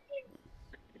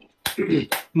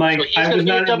 Mike, so I was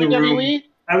not in the room.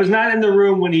 I was not in the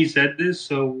room when he said this,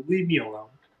 so leave me alone.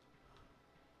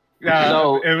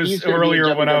 It was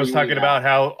earlier when I was talking about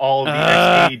how all of the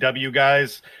ex-AEW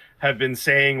guys have been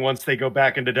saying once they go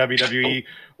back into WWE,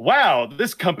 wow,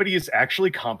 this company is actually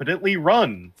competently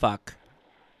run. Fuck.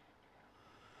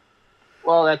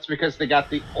 Well, that's because they got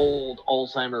the old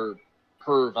Alzheimer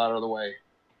curve out of the way.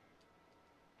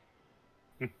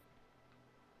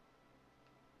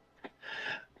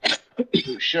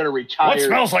 You should have retired. What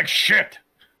smells like shit?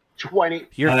 20.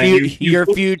 Your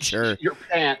future. Your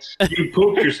pants. You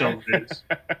pooped yourself, Vince.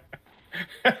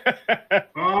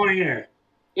 Oh, yeah.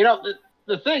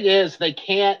 The thing is, they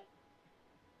can't,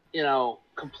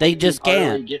 completely they just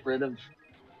can't get rid of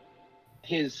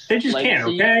his they just can't,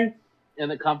 okay? In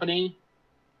the company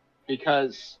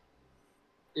because,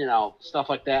 stuff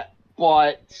like that.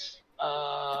 But,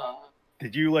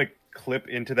 did you, clip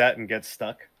into that and get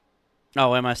stuck?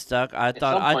 Oh, am I stuck? I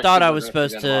thought it was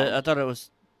supposed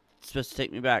to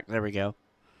take me back. There we go.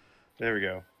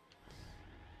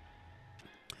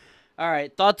 All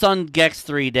right, thoughts on Gex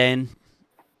 3, Dane?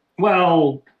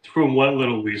 Well, from what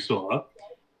little we saw,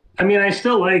 I mean, I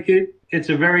still like it. It's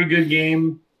a very good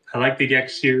game. I like the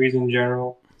Gex series in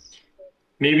general.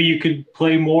 Maybe you could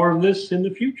play more of this in the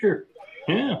future.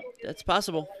 Yeah, that's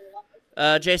possible.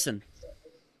 Jason,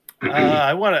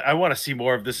 I want to see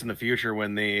more of this in the future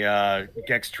when the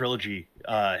Gex trilogy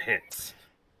hits.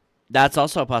 That's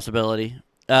also a possibility.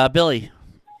 Billy,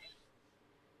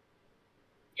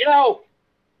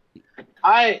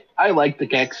 I like the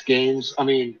Gex games. I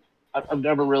mean, I've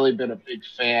never really been a big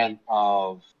fan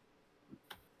of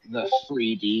the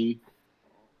 3D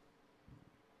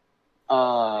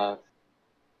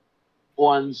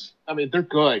ones. I mean, they're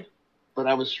good, but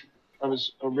I was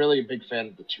a really big fan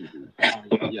of the 2D.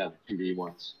 The 2D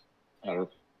ones.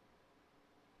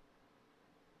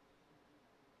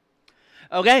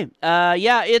 Okay.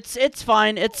 It's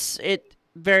fine. It's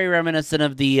very reminiscent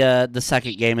of the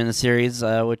second game in the series,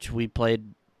 which we played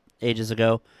ages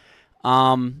ago.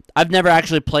 I've never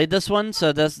actually played this one,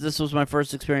 so this was my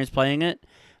first experience playing it.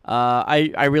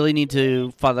 I really need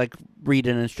to read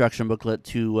an instruction booklet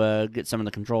to get some of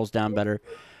the controls down better.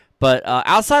 But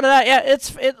outside of that, yeah,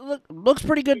 it looks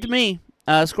pretty good to me.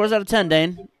 Scores out of 10,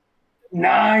 Dane.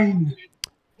 9.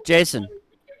 Jason.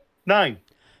 9.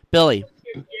 Billy.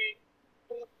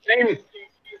 9.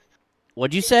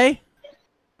 What'd you say?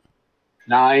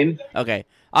 9. Okay,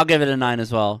 I'll give it a 9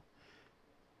 as well.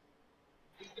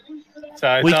 So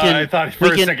I thought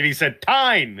for a second he said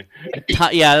Tyne.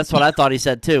 Yeah, that's what I thought he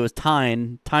said too. It was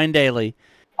Tyne Daily.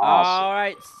 Awesome. All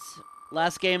right,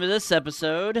 last game of this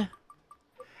episode.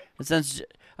 And since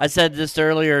I said this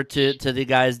earlier to the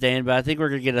guys, Dane, but I think we're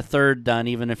gonna get a third done,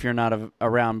 even if you're not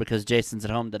around because Jason's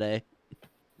at home today.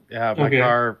 Yeah,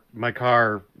 my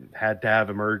car had to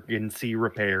have emergency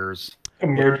repairs.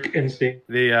 Emergency.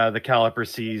 The caliper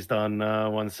seized on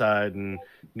one side and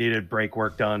needed brake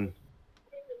work done.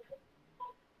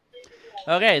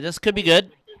 Okay, this could be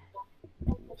good.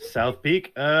 South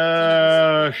Peak,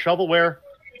 shovelware.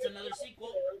 It's another sequel.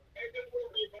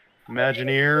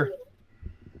 Imagineer.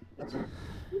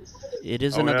 It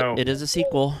is another. No. It is a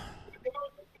sequel.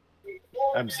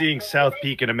 I'm seeing South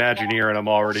Peak and Imagineer, and I'm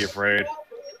already afraid.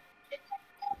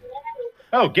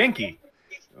 Oh, Genki.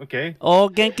 Okay. Oh,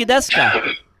 Genki desu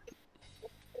ka?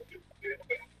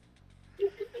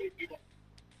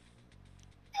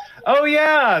 Oh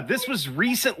yeah, this was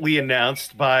recently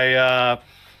announced by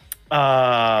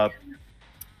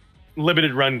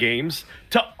Limited Run Games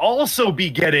to also be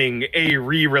getting a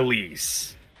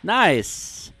re-release.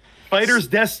 Nice. Fighter's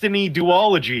Destiny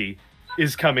Duology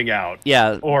is coming out.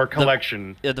 Yeah. Or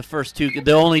collection. The first two,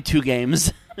 the only two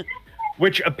games.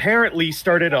 Which apparently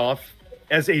started off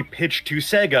as a pitch to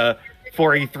Sega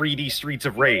for a 3D Streets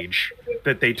of Rage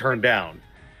that they turned down.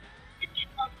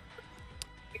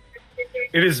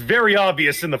 It is very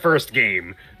obvious in the first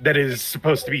game that it is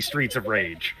supposed to be Streets of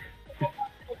Rage.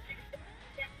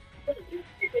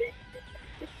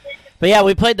 But yeah,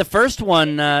 we played the first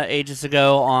one ages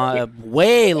ago,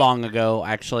 way long ago,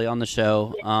 actually, on the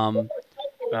show.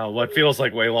 What feels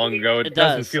like way long ago, it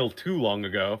doesn't feel too long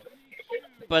ago.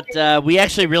 But we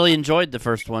actually really enjoyed the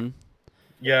first one.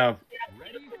 Yeah.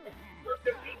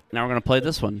 Now we're going to play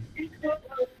this one.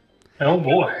 Oh,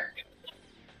 boy.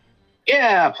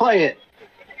 Yeah, play it.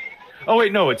 Oh,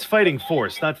 wait, no, it's Fighting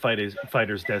Force, not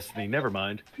Fighter's Destiny. Never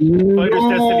mind. Fighter's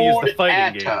Destiny is the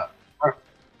fighting game.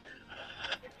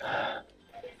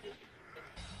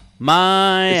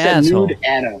 My asshole. Nude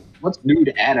Anna. What's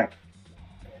Nude Anna?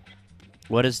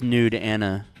 What is Nude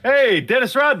Anna? Hey,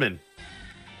 Dennis Rodman.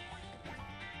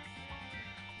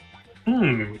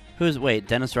 Wait,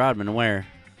 Dennis Rodman, where?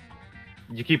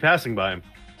 You keep passing by him.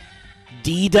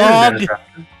 D-Dog?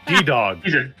 D-Dog.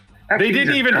 They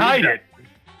didn't even hide it.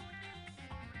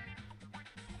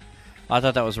 I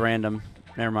thought that was random.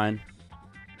 Never mind.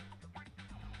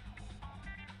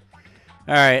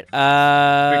 All right. We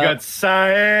got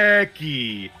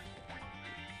Saeki.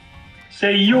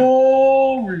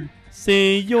 Sayori.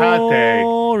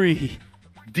 Sayori.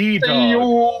 D-Dog.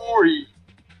 Sayori.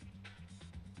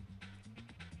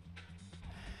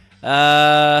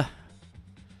 I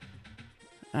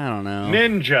don't know.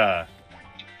 Ninja.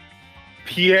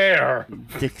 Pierre.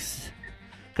 Because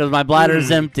my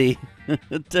bladder's empty.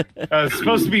 It's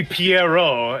supposed to be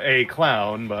Pierrot, a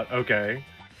clown, but okay.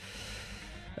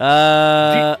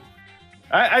 I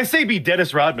say be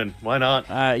Dennis Rodman. Why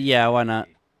not? Yeah, why not?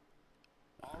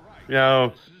 You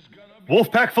know,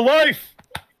 Wolfpack for life.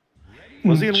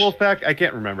 Was he in Wolfpack? I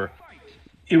can't remember.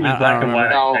 He was black and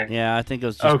white. Yeah, I think it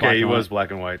was just okay. He was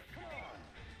black and white.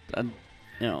 You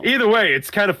know. Either way, it's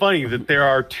kind of funny that there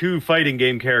are two fighting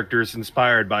game characters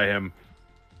inspired by him.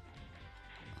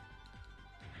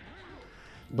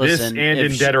 Listen, this and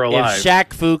in Dead or Alive. If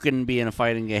Shaq Fu can be in a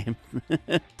fighting game.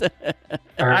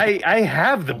 I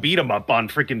have the beat 'em up on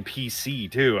freaking PC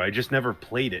too. I just never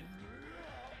played it.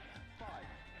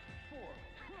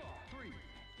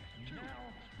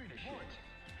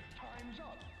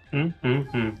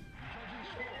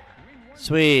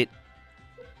 Sweet.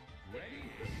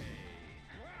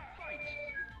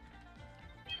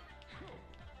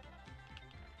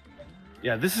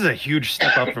 Yeah, this is a huge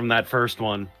step up from that first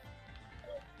one.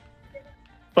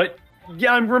 But,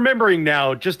 yeah, I'm remembering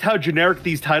now just how generic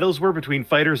these titles were between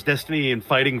Fighter's Destiny and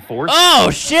Fighting Force. Oh,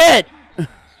 shit!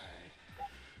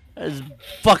 I just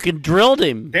fucking drilled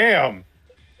him. Damn.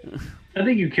 I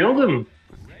think you killed him.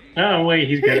 Oh, wait,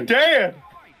 he's got Damn!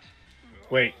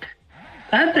 Wait.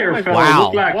 That there fella wow.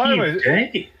 looked like he's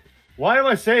dead. Why am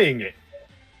I saying it?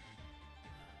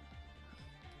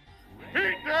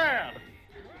 Damn!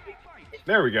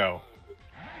 There we go.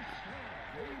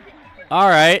 All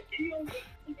right.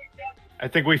 I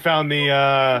think we found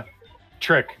the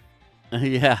trick.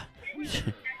 Yeah.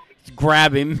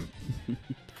 Grab him.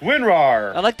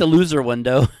 WinRAR. I like the loser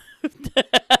window.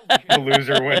 The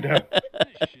loser window.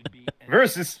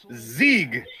 Versus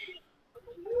Zieg.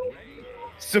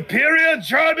 Superior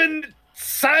German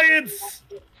science.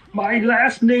 My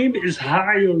last name is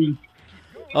Heil.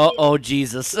 Oh,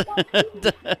 Jesus.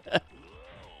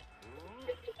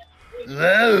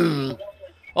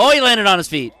 Oh, he landed on his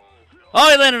feet. Oh,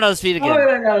 he landed on his feet again. Oh, he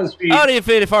landed on his feet. Oh, he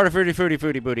feet,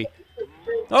 fruity booty.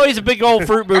 Oh, he's a big old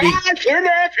fruit booty.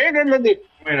 Wait,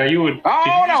 are you?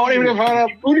 Oh no! What even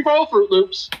if booty bowl Fruit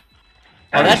Loops?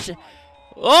 Oh, that's.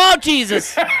 Oh,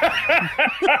 Jesus.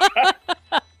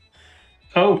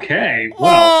 Okay.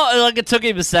 Wow. Oh, like it took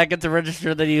him a second to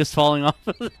register that he was falling off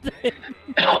of the thing.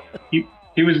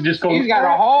 He was just going. He's got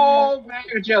a whole bag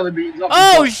of jelly beans.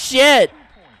 Oh shit!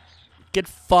 Get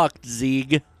fucked,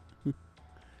 Zieg.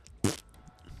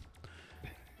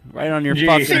 Right on your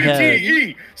fucking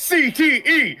head.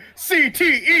 CTE!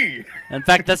 CTE! In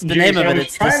fact, that's the name of it.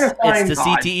 It's the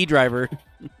CTE driver.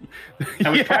 I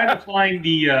was trying to find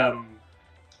the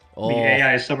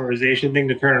AI summarization thing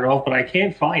to turn it off, but I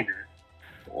can't find it.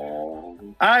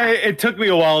 It took me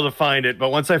a while to find it, but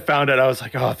once I found it, I was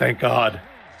like, oh, thank God.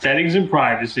 Settings and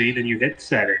privacy, then you hit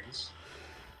settings.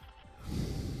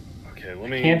 Okay, let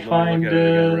me look at it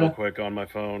again real quick on my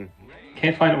phone.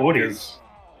 Can't find audios.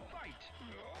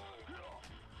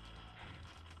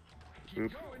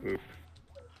 Boop, boop.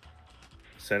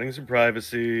 Settings and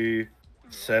privacy.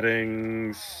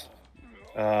 Settings.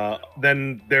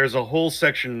 Then there's a whole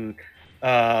section,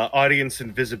 audience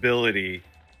and visibility.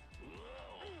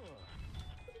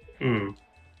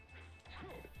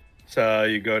 So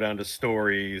you go down to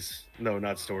stories. No,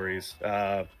 not stories.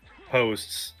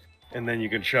 Posts. And then you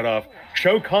can shut off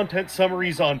show content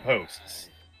summaries on posts.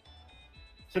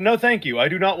 So no thank you. I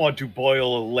do not want to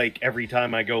boil a lake every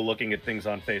time I go looking at things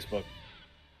on Facebook.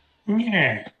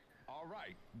 Yeah. All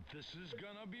right. This is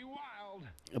gonna be wild.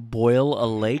 Boil a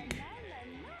lake?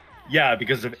 Yeah,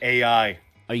 because of AI.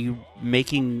 Are you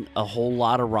making a whole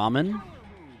lot of ramen?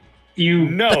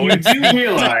 No, it's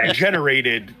realize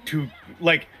generated to,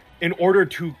 like, in order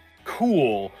to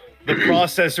cool the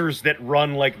processors that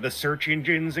run, like, the search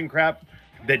engines and crap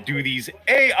that do these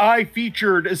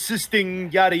AI-featured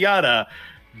assisting yada yada,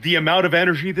 the amount of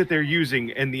energy that they're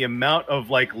using and the amount of,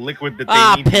 like, liquid that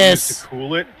they need to use to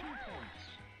cool it.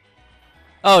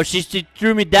 Oh, she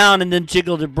threw me down and then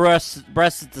jiggled her breasts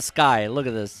at the sky. Look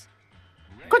at this.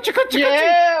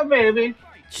 Yeah, baby.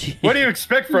 What do you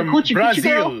expect from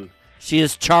Brazil? She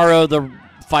is Charo the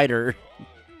fighter.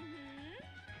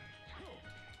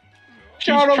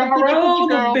 Charo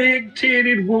the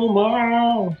big-titted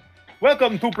woman.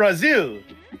 Welcome to Brazil.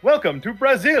 Welcome to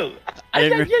Brazil. I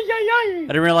didn't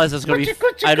realize I was going to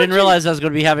be. I didn't realize I was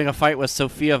going to be having a fight with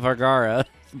Sofia Vergara.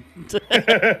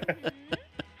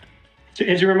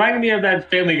 It's reminding me of that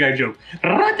Family Guy joke.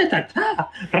 Ra-ta-ta-ta,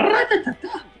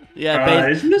 ra-ta-ta-ta. Yeah,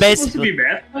 isn't this basically. Supposed to be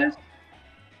bad?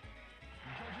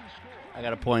 I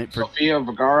got a point for Sofia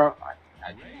Vergara.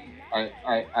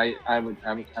 I would.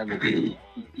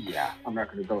 Yeah, I'm not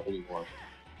going to go anymore.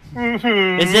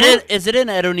 Is it in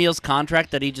Ed O'Neill's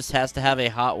contract that he just has to have a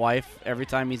hot wife every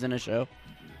time he's in a show?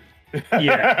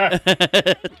 Yeah.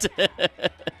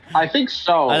 I think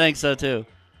so. I think so too.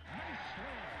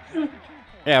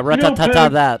 Yeah, ra-ta-ta-ta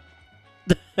that.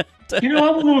 I'm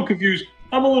a little confused.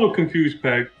 I'm a little confused,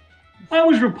 Peg. I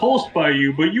was repulsed by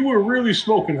you, but you were really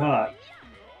smoking hot.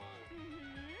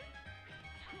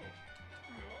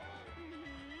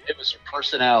 It was her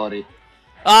personality.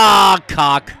 Ah,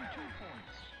 cock.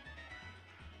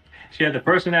 She had the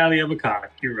personality of a cock.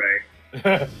 You're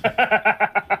right.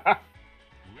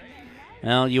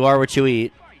 Well, you are what you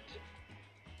eat.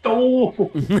 Oh.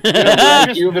 I'm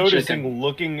just noticing,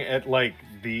 looking at like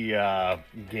the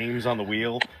games on the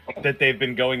wheel, that they've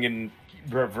been going in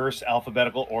reverse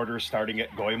alphabetical order, starting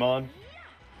at Goemon.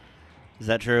 Is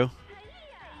that true?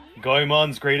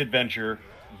 Goemon's Great Adventure,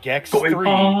 Gex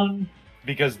Goemon. 3,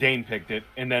 because Dane picked it,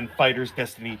 and then Fighter's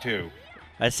Destiny 2.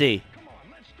 I see.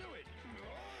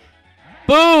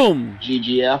 Boom!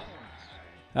 GGF.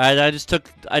 I just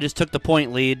took the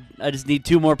point lead. I just need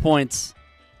 2 more points.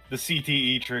 The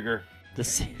CTE trigger.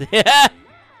 Yeah.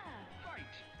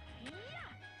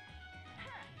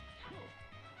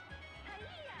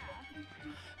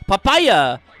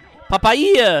 Papaya.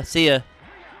 See ya.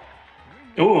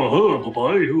 Oh,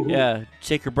 papaya. Yeah,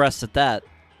 shake your breasts at that.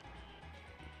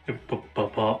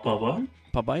 Papaya.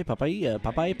 Papaya.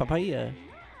 Papaya.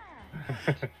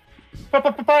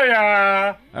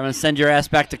 I'm gonna send your ass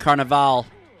back to Carnival.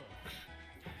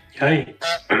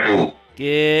 Yikes.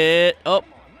 Get up.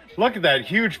 Look at that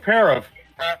huge pair of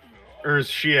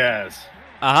she has.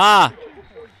 Aha.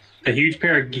 A huge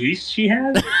pair of geese she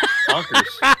has?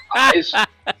 Eyes.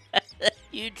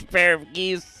 Huge pair of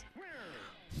geese.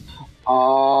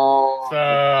 Oh,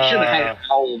 should have had an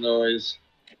owl noise.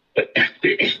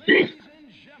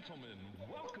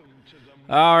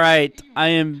 All right, I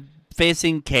am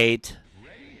facing Kate.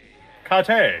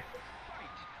 Kate.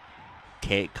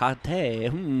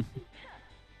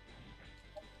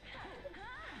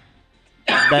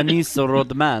 Daniso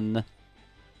Rodman.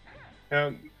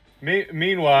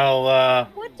 Meanwhile,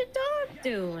 What the dog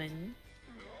doing?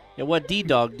 Yeah, what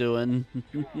D-Dog doing?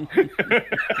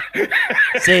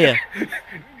 See ya.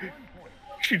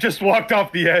 She just walked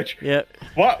off the edge. Yep.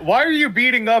 Why are you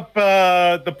beating up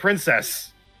the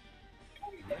princess?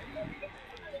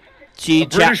 She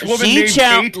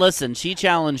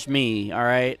challenged me, all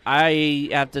right? I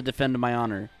have to defend my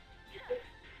honor.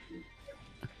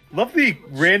 Love the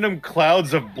random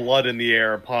clouds of blood in the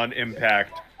air upon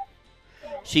impact.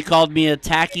 She called me a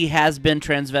tacky has-been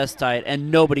transvestite, and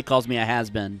nobody calls me a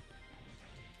has-been.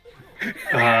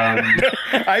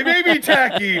 I may be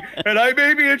tacky and I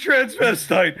may be a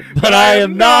transvestite, but I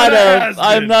am not a.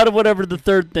 I am not a whatever the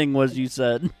third thing was you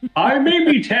said. I may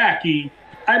be tacky.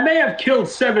 I may have killed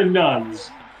 7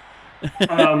 nuns.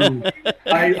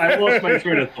 I lost my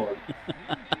train of thought.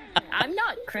 I'm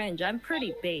not cringe. I'm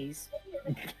pretty base.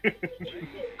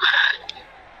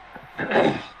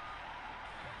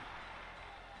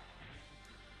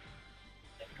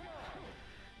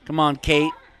 Come on,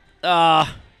 Kate.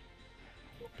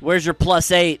 Where's your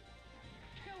 +8?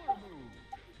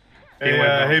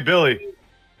 Hey, Billy.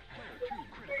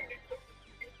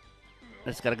 I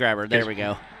just gotta grab her. There we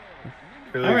go.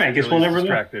 Billy's, all right, I guess we'll never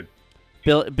distracted.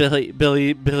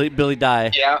 Billy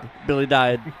died. Yeah. Billy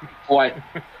died. What?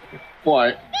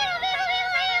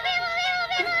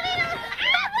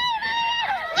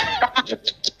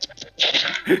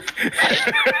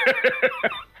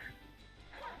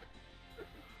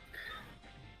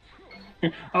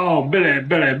 Oh,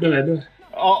 Billy.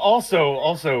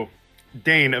 Also,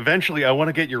 Dane, eventually I want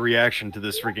to get your reaction to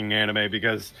this freaking anime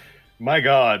because, my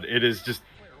God, it is just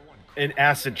an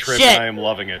acid trip. Shit. And I am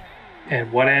loving it.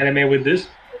 And what anime with this?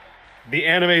 The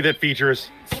anime that features...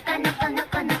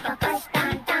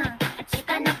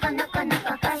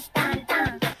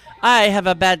 I have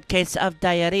a bad case of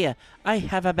diarrhea. I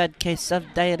have a bad case of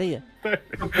diarrhea.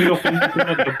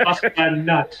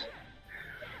 Nut.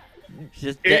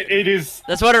 It is.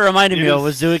 That's what it reminded me of,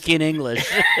 was Zuki in English.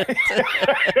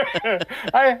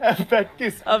 I have that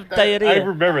case of diarrhea. I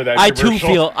remember that. I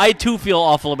too feel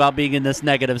awful about being in this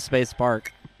negative space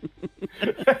park.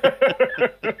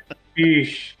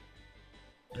 Yeesh.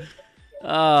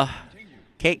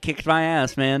 Kate kicked my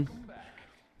ass, man.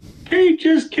 Kate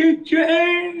just kicked your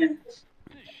ass.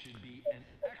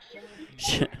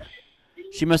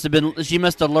 She must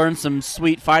have learned some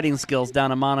sweet fighting skills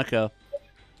down in Monaco.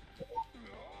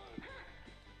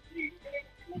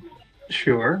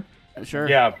 Sure.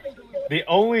 Yeah. The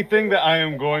only thing that I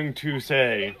am going to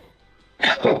say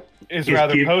is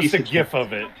rather post a GIF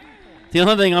of it. The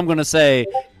only thing I'm going to say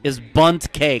is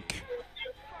bunt cake.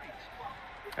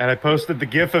 And I posted the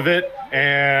GIF of it,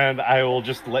 and I will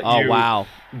just let you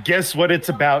guess what it's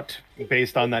about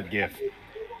based on that GIF.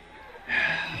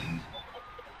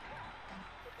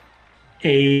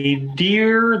 A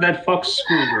deer that fucks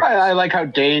schoolgirls. I like how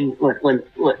Dane when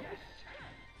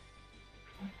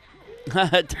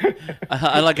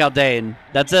I like how Dane.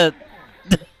 That's it.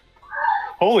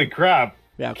 Holy crap!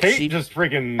 Yeah, Kate just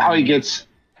freaking how he gets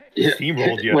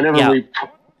steamrolled you.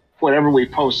 Whenever we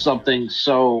post something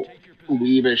so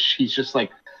weebish, he's just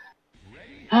like,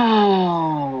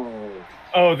 oh,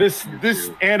 this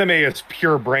anime is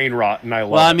pure brain rot, and I love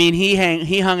it. Well, I mean,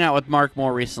 he hung out with Mark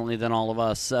more recently than all of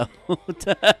us, so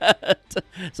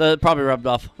so it probably rubbed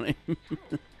off on him.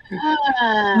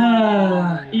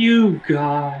 You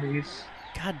guys.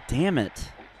 God damn it.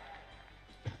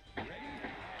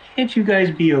 Can't you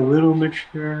guys be a little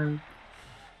mature?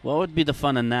 What would be the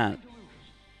fun in that?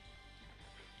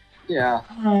 Yeah.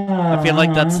 I feel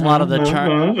like that's a lot of the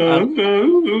charm.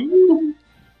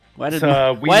 Why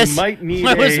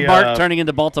was Mark turning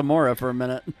into Baltimora for a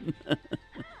minute?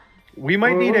 We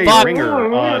might need a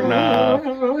ringer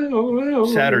on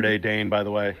Saturday, Dane, by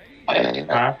the way.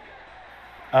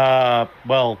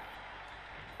 Well,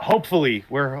 hopefully,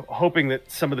 we're hoping that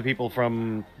some of the people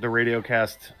from the radio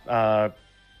cast, the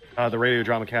radio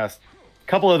drama cast, a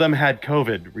couple of them had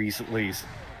COVID recently.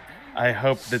 I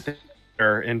hope that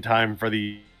they're in time for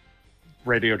the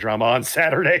radio drama on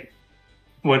Saturday.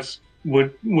 What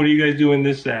are you guys doing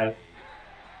this Saturday?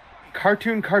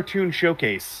 Cartoon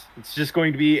showcase. It's just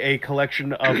going to be a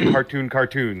collection of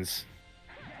cartoons.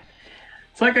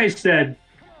 It's like I said.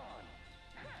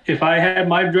 If I had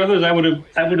my brothers, I would have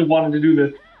wanted to do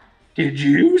the. Did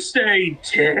you say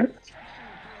Tim?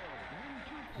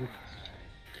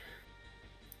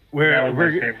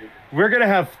 We're gonna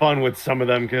have fun with some of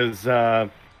them because,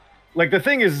 like, the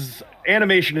thing is,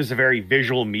 animation is a very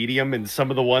visual medium, and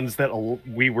some of the ones that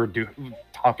we were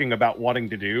talking about wanting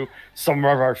to do, some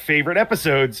of our favorite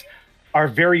episodes are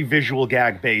very visual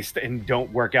gag based and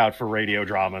don't work out for radio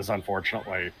dramas,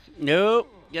 unfortunately.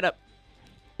 Nope. Get up.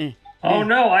 Oh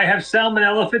no, I have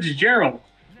Salmonella Fitzgerald.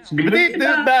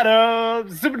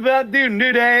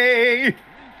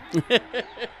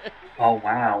 Oh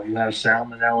wow, you have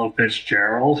Salmonella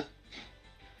Fitzgerald?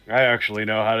 I actually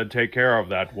know how to take care of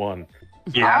that one.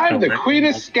 I'm the queen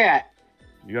of scat.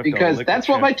 Because that's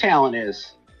what my talent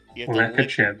is. Lick a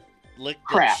chimp. Lick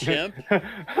the chimp?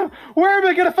 Where am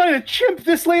I going to find a chimp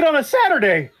this late on a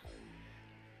Saturday?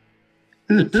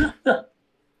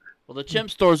 Well, the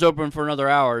chimp store's open for another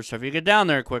hour, so if you get down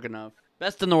there quick enough.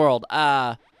 Best in the world.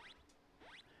 And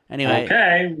Anyway,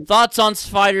 okay. Thoughts on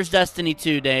Fighter's Destiny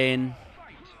 2, Dane?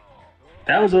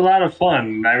 That was a lot of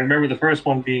fun. I remember the first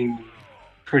one being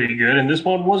pretty good, and this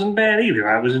one wasn't bad either.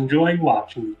 I was enjoying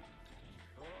watching.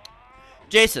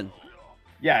 Jason?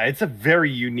 Yeah, it's a very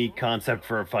unique concept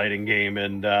for a fighting game,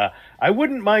 and I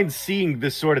wouldn't mind seeing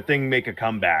this sort of thing make a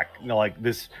comeback. You know, like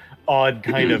this odd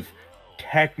kind of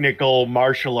technical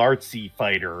martial artsy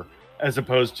fighter, as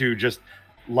opposed to just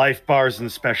life bars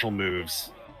and special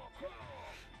moves.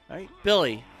 All right,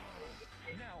 Billy.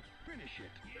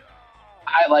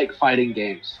 I like fighting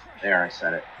games. There, I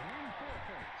said it.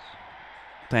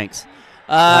 Thanks.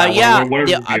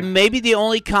 Maybe the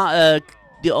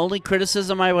only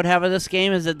criticism I would have of this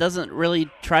game is it doesn't really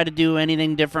try to do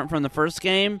anything different from the first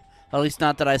game. At least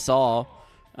not that I saw.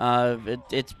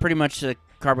 It's pretty much a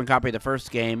carbon copy of the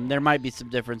first game. There might be some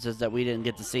differences that we didn't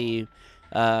get to see.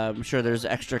 I'm sure there's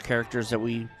extra characters that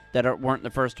weren't in the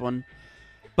first one.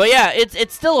 But yeah,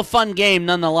 it's still a fun game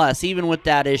nonetheless, even with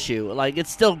that issue. Like, it's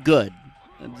still good.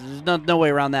 There's no way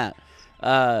around that.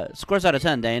 Scores out of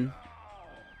 10, Dane.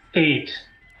 8.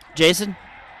 Jason?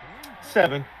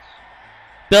 7.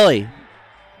 Billy?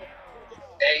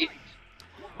 8.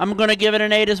 I'm going to give it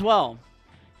an 8 as well.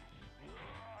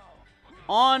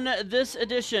 On this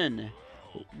edition,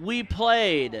 we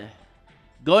played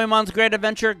Goemon's Great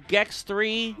Adventure, Gex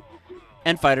 3,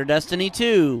 and Fighter Destiny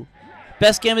 2.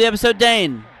 Best game of the episode,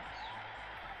 Dane?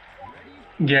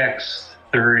 Gex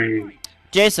 3.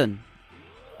 Jason?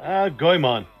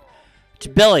 Goemon.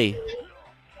 Billy?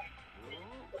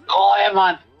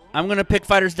 Goemon. I'm going to pick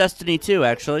Fighter's Destiny 2,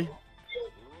 actually.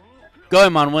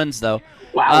 Goemon wins, though.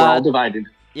 Wow, we're all divided.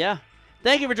 Yeah.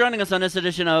 Thank you for joining us on this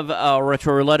edition of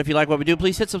Retro Roulette. If you like what we do,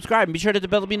 please hit subscribe and be sure to hit the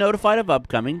bell to be notified of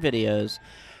upcoming videos.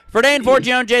 For Dane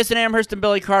Forgione, Jason Amherst, and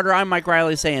Billy Carter, I'm Mike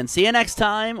Riley saying see you next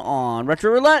time on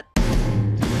Retro Roulette.